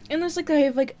nickname. Unless like I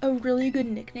have like a really good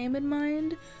nickname in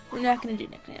mind, we're not gonna do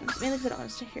nicknames. Mainly because I don't want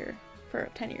to stay here for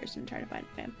 10 years and try to find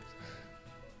a name.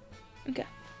 Okay.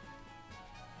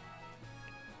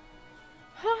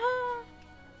 Haha!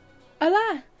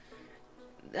 Allah!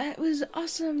 That was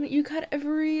awesome. You got the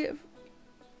very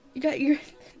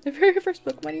first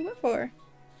Pokemon you went for.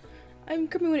 I'm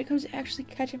crummy when it comes to actually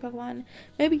catching Pokemon.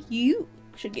 Maybe you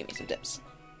should give me some tips.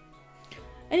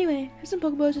 Anyway, have some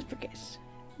Pokeballs just for case.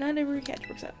 Not every catch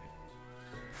works out.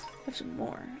 Have some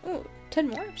more. Oh, 10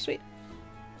 more? Sweet.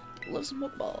 Love some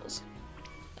Pokeballs.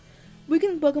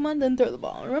 Weaken Pokemon, then throw the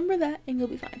ball. Remember that, and you'll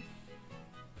be fine.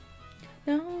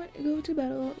 Now, go to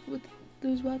battle with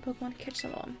those wild Pokemon, catch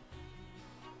some of them.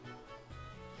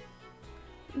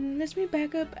 Let's meet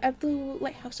back up at the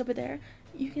lighthouse over there.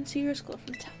 You can see your skull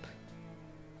from the top.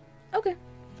 Okay.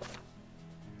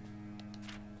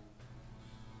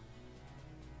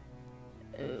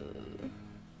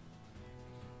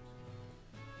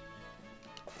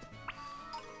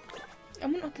 I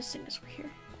wonder what this thing is over here.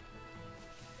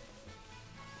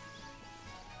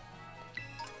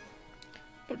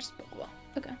 Oh, just a Pokeball.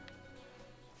 Okay.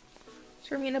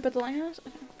 So we're meeting up at the lighthouse?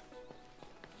 Okay.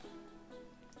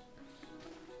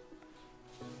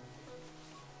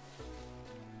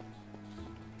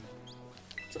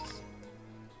 What's this?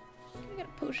 Can I get a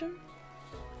potion?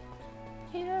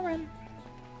 Yeah, run.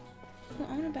 Well,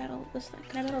 I want to battle this thing.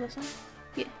 Can I battle this one?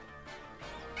 Yeah.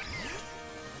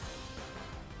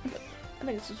 I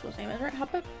think this is what his name is, right?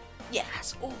 Hop up?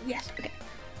 Yes! Oh, yes! Okay.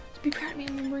 Just be proud of me,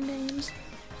 I'm remembering names.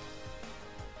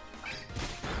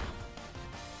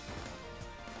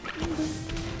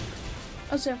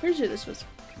 Oh, so I'm pretty sure this was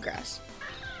grass.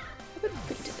 I would have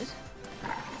painted it.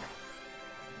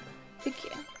 Thank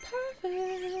you.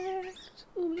 Perfect!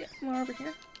 Ooh, we got more over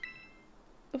here.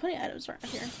 Oh, plenty of items around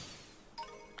here.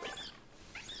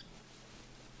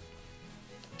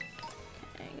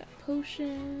 Okay, I got a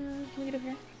potion. Can we get over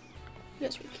here?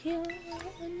 Yes, we can.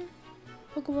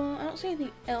 Pokeball. I don't see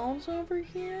anything else over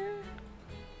here,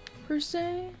 per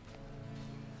se.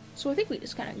 So I think we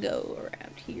just kind of go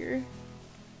around here.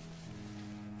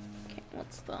 Okay,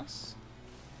 what's this?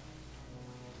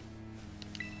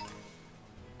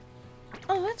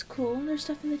 Oh, that's cool. There's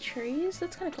stuff in the trees.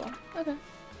 That's kind of cool. Okay.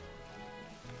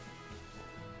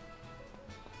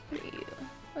 What are you?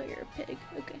 Oh, you're a pig.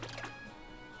 Okay.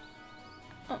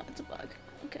 Oh, it's a bug.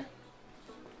 Okay.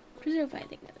 Preserve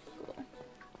finding that cool.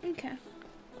 Okay.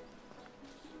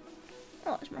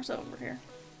 Oh, there's more stuff over here.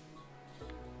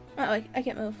 Oh, I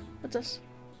can't move. What's this?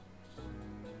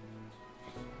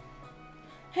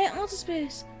 Hey,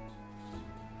 Altaspace!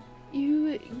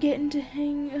 You getting to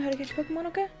hang how to catch Pokemon,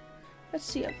 okay? Let's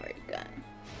see how far you got.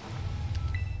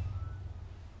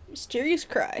 Mysterious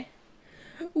cry.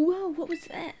 Whoa, what was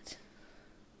that?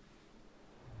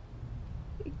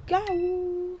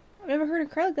 Go! I've never heard a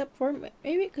cry like that before.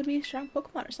 Maybe it could be a strong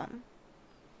Pokemon or something.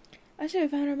 I say we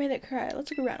found or made that cry. Let's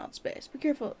look around Altaspace. Be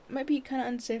careful. It might be kind of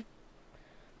unsafe.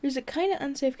 There's a kind of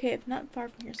unsafe cave not far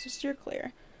from here, so steer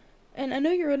clear. And I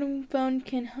know your rodent phone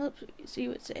can help you see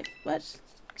what's safe. Let's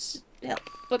help.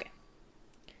 Okay.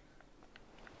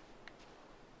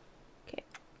 Okay.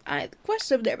 The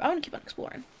quest's over there, but I want to keep on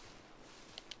exploring.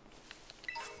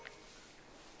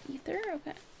 Ether?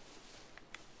 Okay.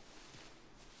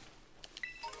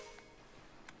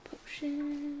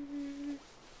 Potion.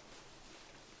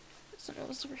 Something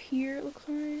else over here, it looks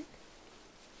like.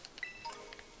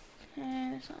 Okay,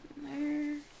 there's something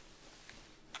there.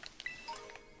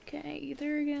 Okay,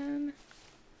 either again.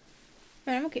 I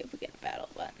mean, I'm okay if we get a battle,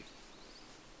 but...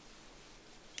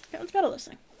 Okay, let's battle this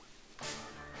thing.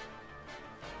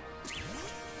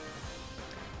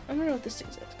 I don't know what this thing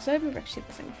is, because I've never actually seen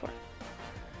this thing before.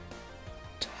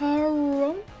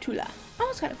 Tarantula. Oh,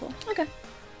 that's kind of cool. Okay.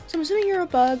 So I'm assuming you're a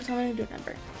bug, so I'm going to do a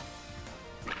number.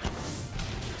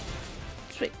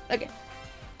 Sweet. Okay.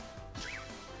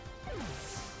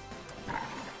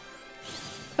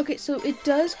 Okay, so it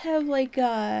does have like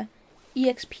a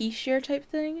EXP share type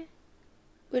thing,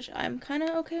 which I'm kind of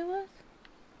okay with.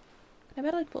 Can I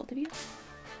battle like both of you?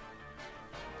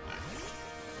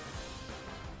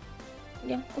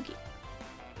 Yeah, okay.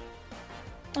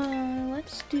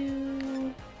 Let's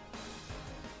do...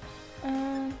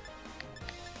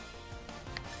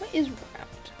 what is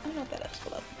round? I don't know what that is.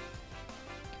 Hold up.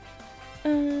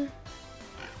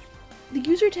 The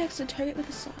user attacks the target with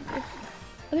a song. If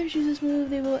others use this move,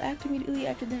 they will act immediately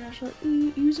after the natural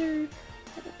user, and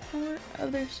the power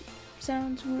of their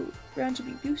rounds will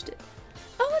be boosted.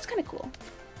 Oh, that's kind of cool.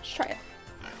 Let's try it.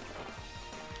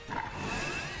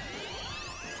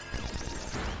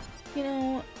 You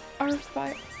know,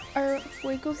 our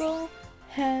Fuego Ball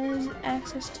has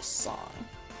access to song.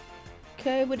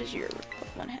 Okay, what does your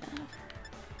Pokemon have?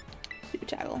 Super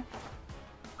Tackle.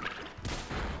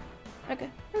 Okay,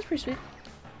 that's pretty sweet.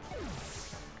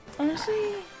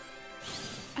 Honestly,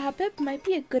 Abib might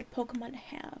be a good Pokemon to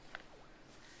have.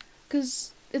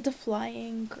 Because it's a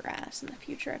flying grass in the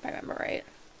future, if I remember right.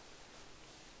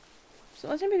 So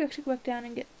let's maybe actually go back down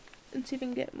and see if we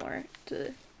can get more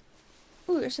to...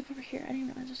 Ooh, there's stuff over here. I didn't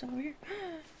realize there's stuff over here.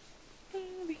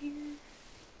 Over here.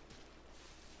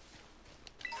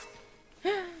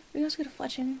 We can also get a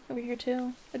fletching over here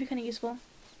too. That'd be kind of useful.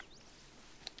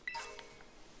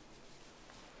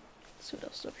 Let's see what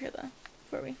else is over here though,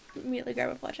 before we immediately grab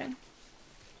a fletching.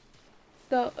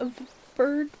 Though a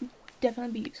bird would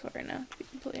definitely be useful right now, to be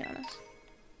completely honest.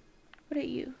 What are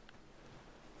you?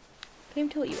 Can't even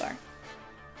tell what you are.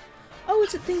 Oh,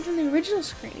 it's a thing from the original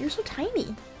screen. You're so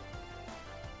tiny.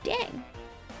 Dang.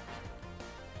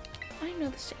 I know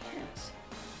this thing has.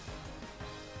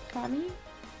 Tommy?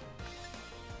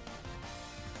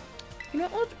 You know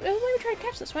what? Let me try to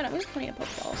catch this. Why not? We have plenty of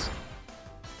Pokeballs.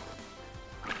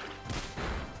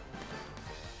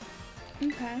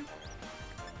 Okay.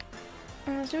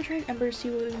 Let's go try an Ember to see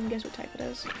what we can guess what type it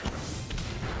is.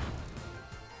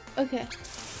 Okay.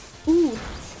 Ooh.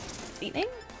 Lightning?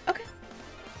 Okay.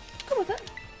 Go with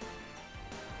it.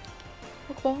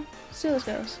 Pokeball. See how this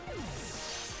goes.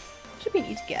 Should be an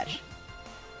easy catch.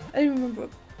 I didn't remember.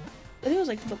 I think it was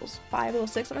like level 5, level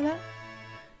 6, something like that.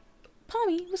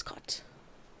 Palmy was caught.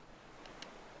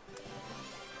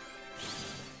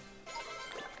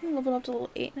 I'm leveled up to level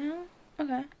 8 now.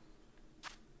 Okay.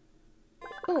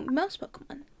 Oh, mouse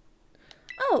Pokemon.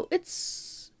 Oh,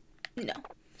 it's... no.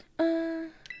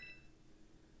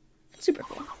 It's super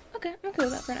cool. Okay, I'm okay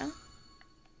with that for now.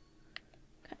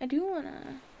 Okay, I do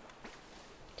wanna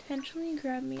potentially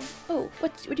grab me. Oh,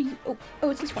 what are you? Oh,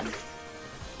 it's this one.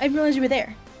 I didn't realize you were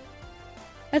there.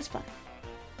 That's fun.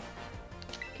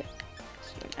 Okay,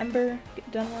 so an Ember,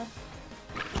 get done with.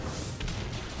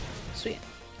 Sweet.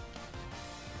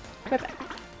 Bye bye.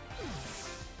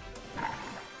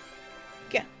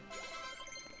 Yeah.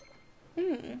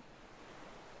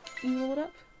 You roll it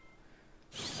up.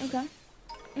 Okay.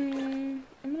 I'm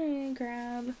gonna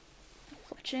grab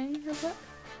a fletching real quick.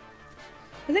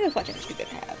 I think a fletching would be good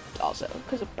to have also,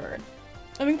 because of bird.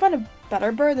 I mean, find a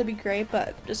better bird, that'd be great,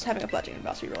 but just having a fletching would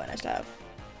also be really nice to have.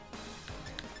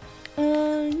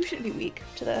 You shouldn't be weak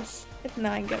to this. If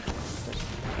not, I can get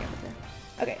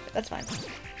okay, that's fine.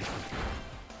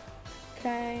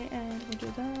 Okay, and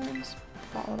we'll do this.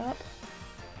 Follow it up.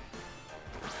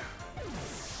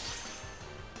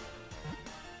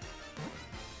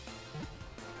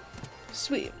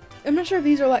 Sweet. I'm not sure if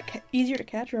these are like easier to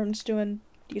catch or I'm just doing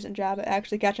a decent job at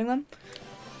actually catching them.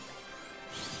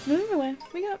 But anyway,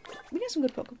 we got some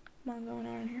good Pokemon going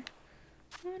on here.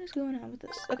 What is going on with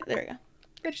this? Okay, there we go.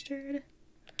 Registered.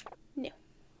 No.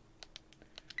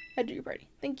 Add to your party.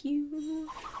 Thank you.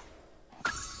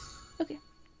 Okay.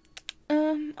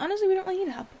 Honestly, we don't really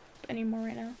need to hop anymore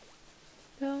right now.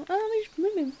 So,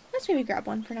 let's maybe grab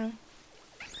one for now.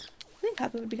 I think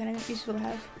hop would be kind of useful to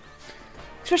have.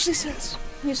 Especially since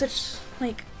we have such,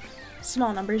 like,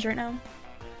 small numbers right now.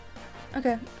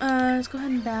 Okay, let's go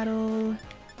ahead and battle.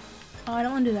 Oh, I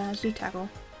don't want to do that. Let's do tackle.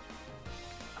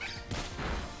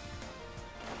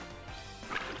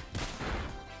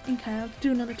 Okay, let's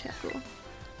do another tackle.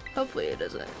 Hopefully it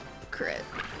doesn't crit.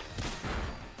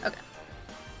 Okay.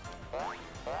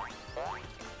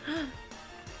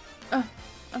 Oh,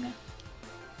 okay.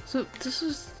 So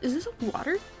is this a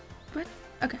water? What?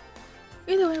 Okay.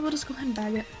 Either way, we'll just go ahead and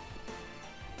bag it.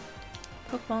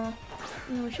 Pokeball.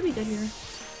 Yeah, we should be good here.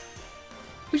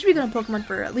 We should be good on Pokemon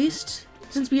for at least,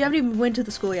 since we haven't even went to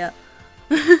the school yet.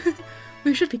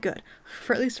 We should be good.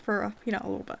 For at least for, you know, a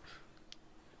little bit.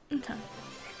 Okay.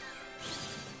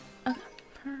 Okay,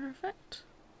 perfect.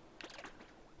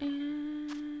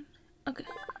 And Okay.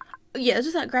 Yeah, it's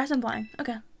just that grass and blind.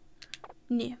 Okay.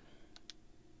 Yeah.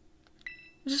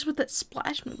 Just with that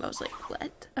splash move, I was like,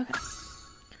 what? Okay.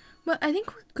 But I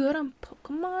think we're good on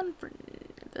Pokemon for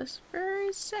this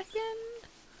very second.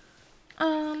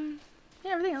 Yeah,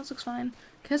 everything else looks fine.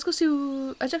 Okay, let's go see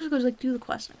let's actually go like do the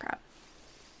quest and crap.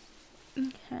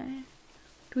 Okay.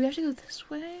 Do we have to go this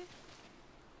way?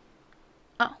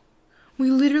 Oh. We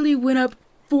literally went up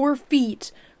 4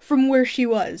 feet from where she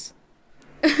was.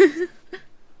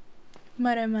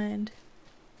 Might I mind?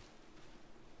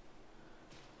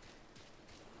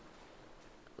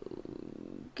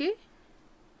 Okay.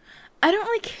 I don't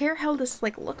really care how this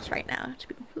like looks right now, to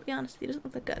be completely honest. It doesn't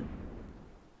look that good.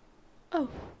 Oh.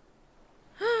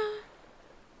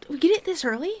 Did we get it this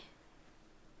early?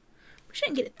 We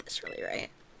shouldn't get it this early, right?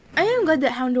 I am glad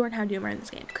that Houndour and Houndoom are in this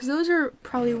game, because those are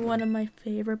probably one of my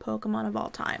favorite Pokemon of all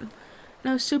time. And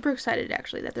I was super excited,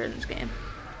 actually, that they're in this game.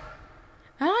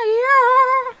 Ah,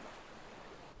 yeah!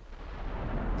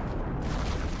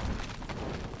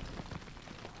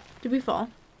 Did we fall?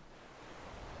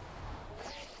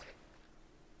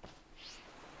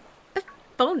 That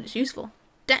phone is useful.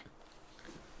 Dang.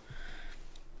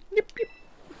 Yep, yep.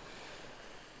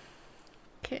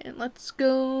 Okay, let's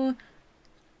go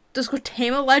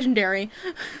tame a legendary.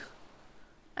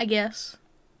 I guess.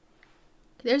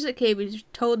 There's a cave we're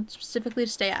told specifically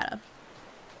to stay out of.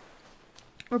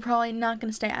 We're probably not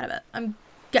going to stay out of it. I'm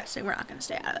guessing we're not going to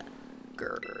stay out of it.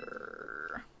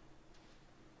 Grrr.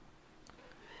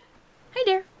 Hi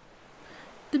there.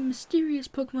 The mysterious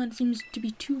Pokemon seems to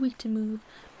be too weak to move.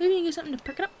 Maybe I can get something to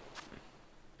perk it up.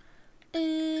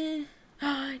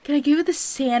 Can I give it the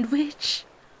sandwich?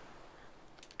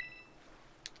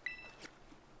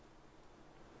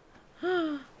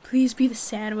 Please be the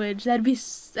sandwich. That'd be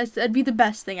the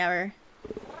best thing ever.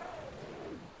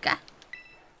 Okay.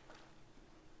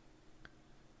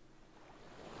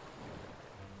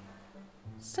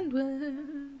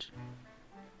 Sandwich.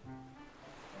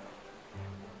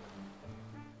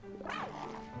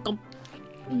 Nom,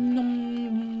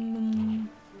 nom.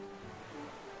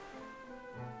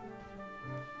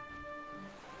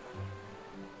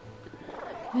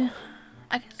 Yeah,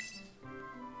 I guess.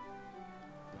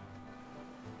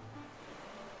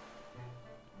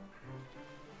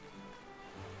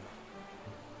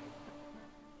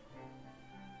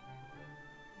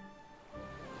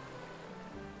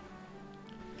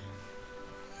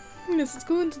 Yes, let's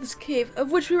go into this cave,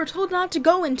 of which we were told not to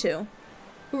go into.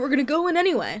 But we're gonna go in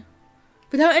anyway.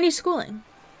 Without any schooling.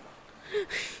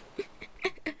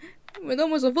 With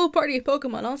almost a full party of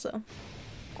Pokemon also.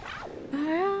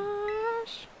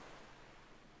 Gosh.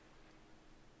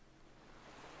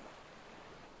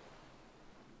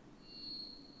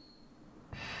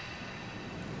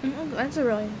 Oh, that's a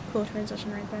really cool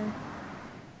transition right there.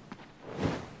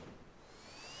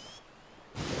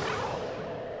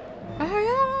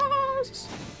 Yes.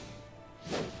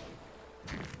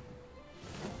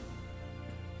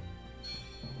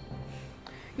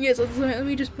 Yes, let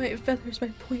me just put feathers by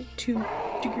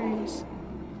 0.2 degrees.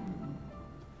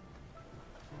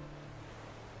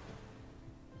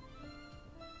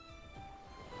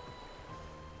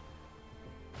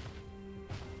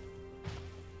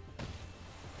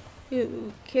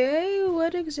 Okay,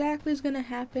 what exactly is gonna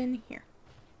happen here?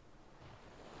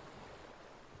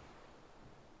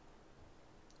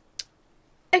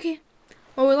 Okay,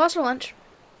 well, we lost our lunch.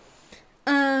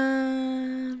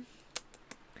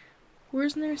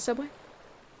 Where's there a Subway?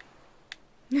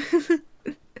 Okay,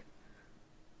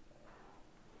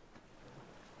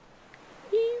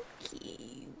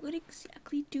 what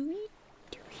exactly do we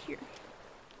do here?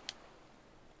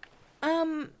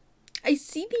 I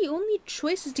see the only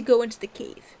choice is to go into the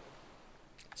cave.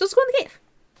 So let's go in the cave.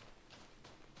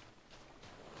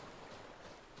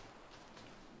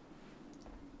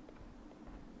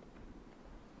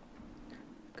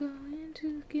 Go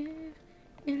into the cave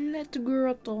and let the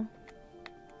grotto.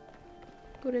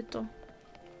 Grotto.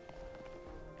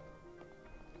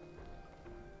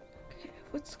 Okay,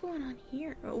 what's going on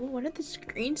here? Oh, what are this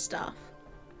green stuff?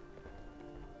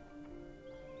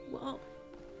 Whoa.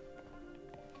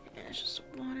 Yeah, it's just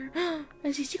water.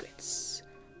 I see secrets.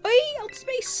 Oi,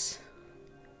 Altaspace!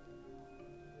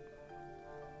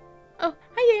 Oh,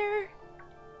 hi there!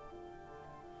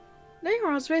 There you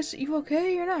are, Altaspace. You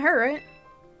okay? You're not hurt, right?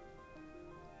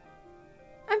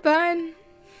 I'm fine.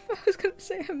 I was gonna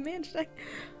say I'm managed.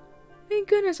 Thank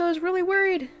goodness, I was really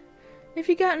worried. If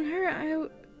you gotten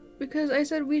hurt, because I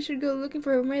said we should go looking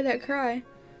for a mermaid that cry.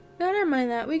 No, never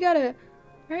mind that.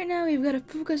 Right now we've gotta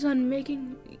focus on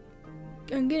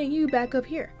getting you back up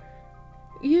here.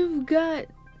 You've got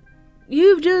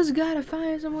You've just gotta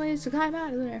find some ways to climb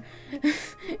out of there.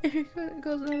 If it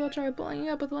goes, then I'll try pulling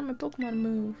you up with one of my Pokemon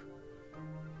move.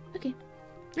 Okay.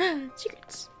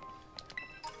 Secrets.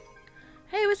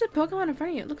 Hey, what's that Pokemon in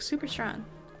front of you? It looks super strong.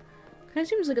 Kind of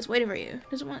seems like it's waiting for you.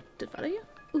 Does it want to follow you?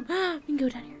 Ooh, we can go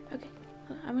down here. Okay.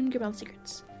 I'm gonna grab all the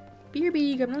secrets.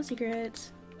 BRB, grab all the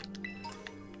secrets. Okay.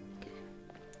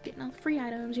 Getting all the free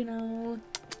items, you know.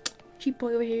 Cheap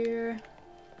boy over here.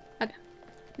 Okay.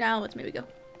 Now let's maybe go.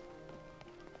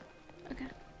 Okay.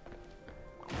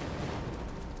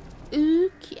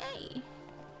 Okay.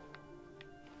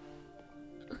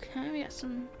 Okay, we got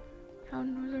some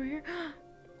Houndours over here.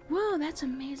 Whoa, that's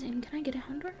amazing. Can I get a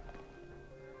Houndour?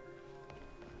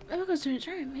 Oh, because to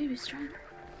try, maybe it's trying.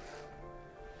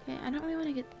 Okay, I don't really want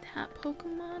to get that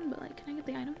Pokemon, but like, can I get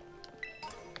the item?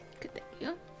 Good, thank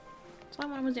you. So all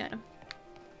I wanted was the item.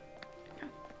 Okay.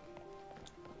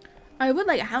 I would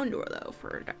like a Houndour though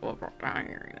for down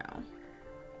here, you know.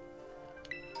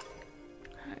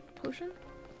 Alright, potion.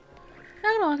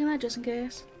 I'm gonna walk in that just in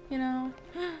case, you know.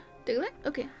 Diglett?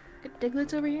 Okay. Got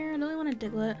Digletts over here. I don't really want a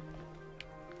Diglett.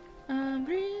 What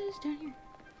is down here?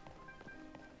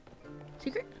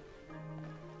 Secret?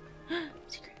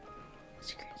 Secret.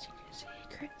 Secret, secret,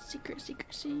 secret, secret,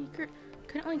 secret, secret.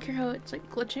 Couldn't really care how it's like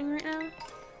glitching right now. Well,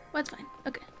 that's fine.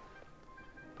 Okay.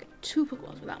 Got 2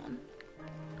 Pokeballs for that one.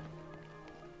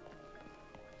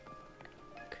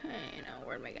 Okay, now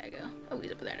where'd my guy go? Oh,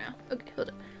 he's up there now. Okay, hold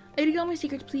up. I need to get all my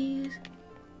secrets, please.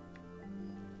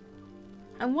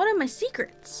 I wanted my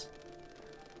secrets.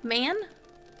 Man?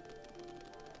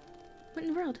 What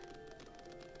in the world?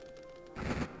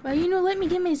 Why you no let me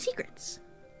get my secrets?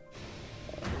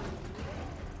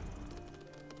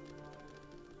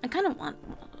 I kind of want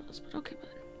one of those, but okay, bud.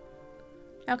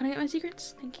 Now can I get my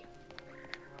secrets? Thank you.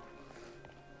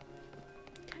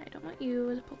 Okay, I don't want you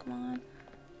as a Pokemon.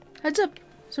 Heads up!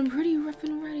 Some pretty rough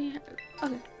and ready.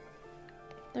 Okay.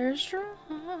 They're strong.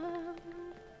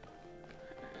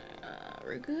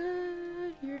 We're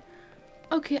good here.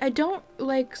 Okay, I don't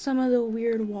like some of the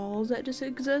weird walls that just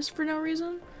exist for no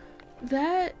reason.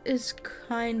 That is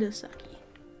kind of sucky.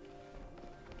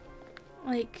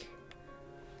 Like,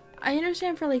 I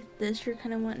understand for like this, you're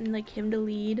kind of wanting like him to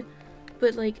lead,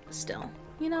 but like still,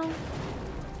 you know,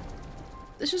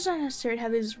 it's just not necessary to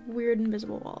have these weird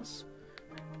invisible walls.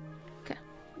 Okay,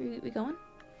 we going?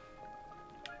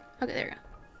 Okay, there we go.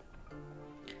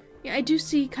 Yeah, I do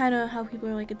see kind of how people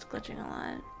are like it's glitching a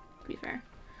lot. To be fair,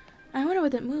 I wonder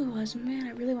what that move was. Man,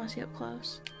 I really want to see up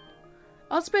close.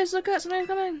 Altaspace, look out! Something's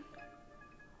coming.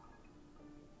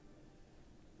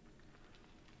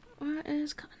 What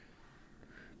is coming?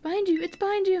 Behind you! It's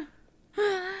behind you!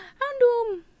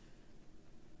 Houndoom!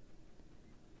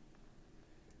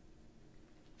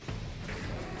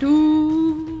 Doom!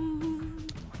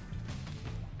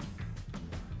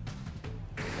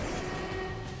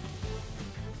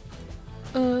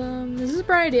 Is this a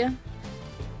bright idea?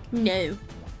 No.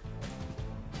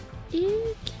 Okay,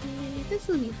 this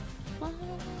will be fun.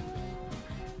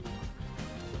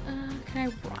 Can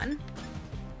I run?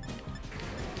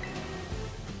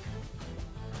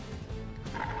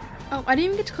 Oh, I didn't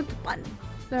even get to click the button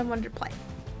that I wanted to play.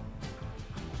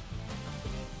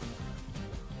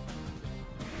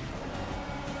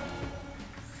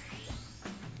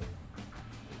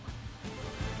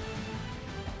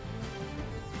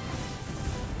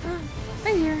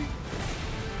 Right here.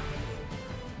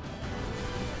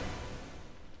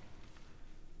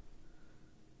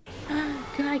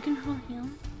 Can I control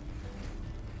him?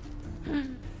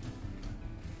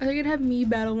 I think I'd have me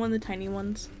battle one of the tiny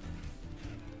ones.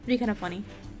 It'd be kind of funny.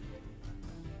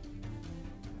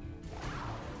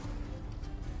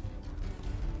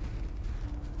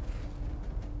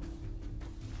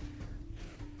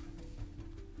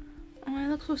 Oh, I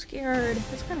look so scared.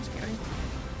 That's kind of scary.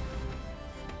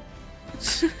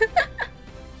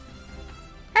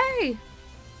 Hey!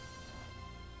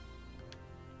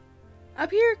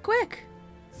 Up here, quick!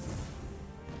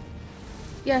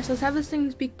 Yes, let's have this thing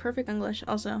speak perfect English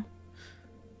also.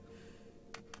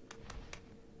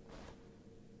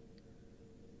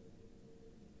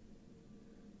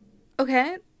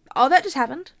 Okay, all that just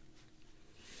happened.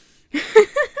 This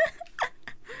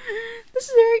is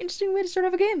a very interesting way to start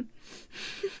off a game.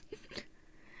 I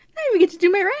didn't even get to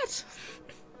do my rats.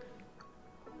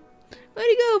 Where'd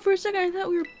he go? For a second I thought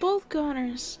we were both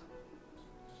goners.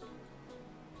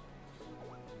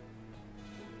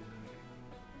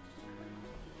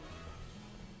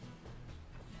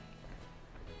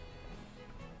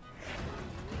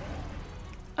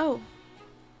 Oh.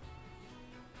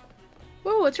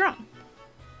 Whoa, what's wrong?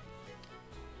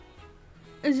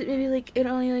 Is it maybe like it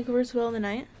only like works well in the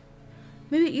night?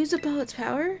 Maybe it used up all its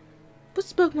power?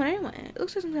 What's this Pokemon anyway? It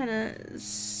looks like some kind of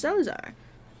Salazar.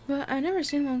 But I've never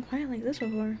seen one quite like this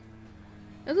before.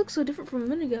 It looks so different from a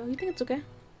minute ago. You think it's okay?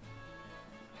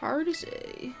 Hard to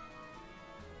say.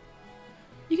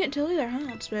 You can't tell either, huh,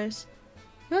 Altaspace?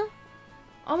 Well,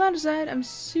 all that aside, I'm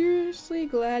seriously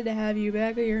glad to have you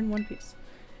back here in one piece.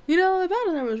 You know, the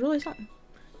battle there was really something.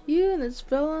 You and this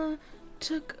fella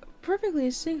took perfectly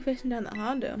a sing facing down the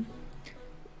Hondo.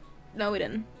 No, we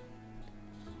didn't.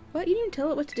 What? You didn't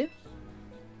tell it what to do?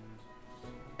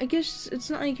 I guess it's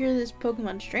not like you're this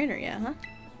Pokemon trainer yet, huh?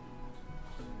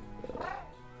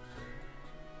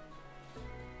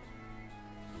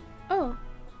 Oh,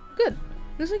 good.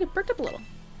 Looks like it perked up a little.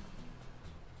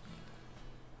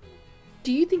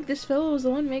 Do you think this fellow was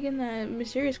the one making that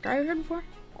mysterious cry we heard before?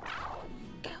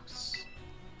 Ghosts.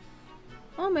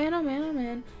 Oh man, oh man, oh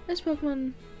man. This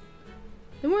Pokemon...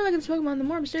 The more like this Pokemon, the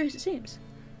more mysterious it seems.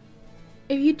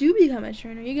 If you do become a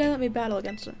trainer, you gotta let me battle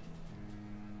against it.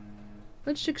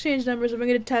 Let's exchange numbers if we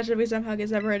get attached if we somehow get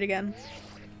separated again.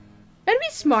 That'd be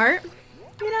smart.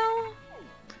 You know?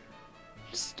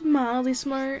 Just mildly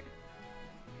smart.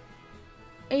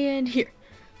 And here.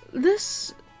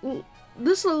 This'll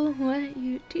let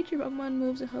you teach your Pokemon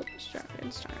moves and help distract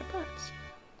and start opponents.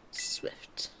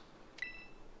 Swift.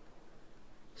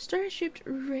 Star-shaped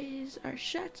rays are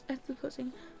shots at the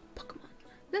opposing Pokemon.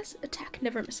 This attack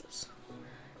never misses.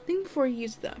 Think before you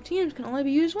use them. Teams can only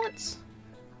be used once.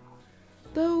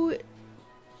 Though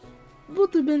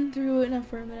both have been through enough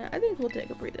for a minute, I think we'll take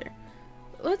a breather.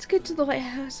 Let's get to the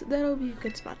lighthouse. That'll be a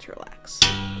good spot to relax.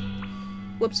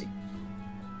 Whoopsie.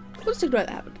 Let's take what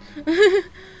that happened.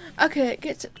 Okay,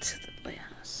 get to the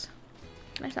lighthouse.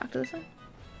 Can I talk to this thing?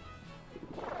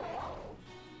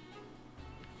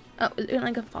 Oh, is it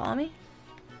gonna follow me?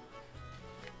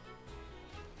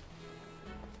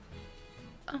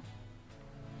 Oh.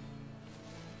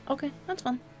 Okay, that's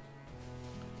fun.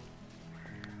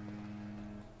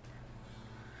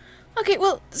 Okay,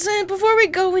 well, so before we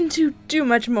go into too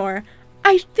much more,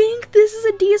 I think this is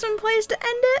a decent place to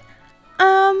end it.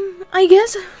 I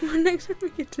guess next time we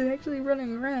get to actually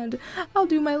running around, I'll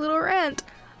do my little rant.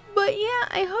 But yeah,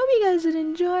 I hope you guys did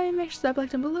enjoy. Make sure to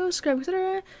like down below, subscribe,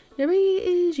 etc. Everybody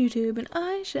is YouTube, and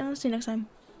I shall see you next time.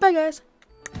 Bye, guys.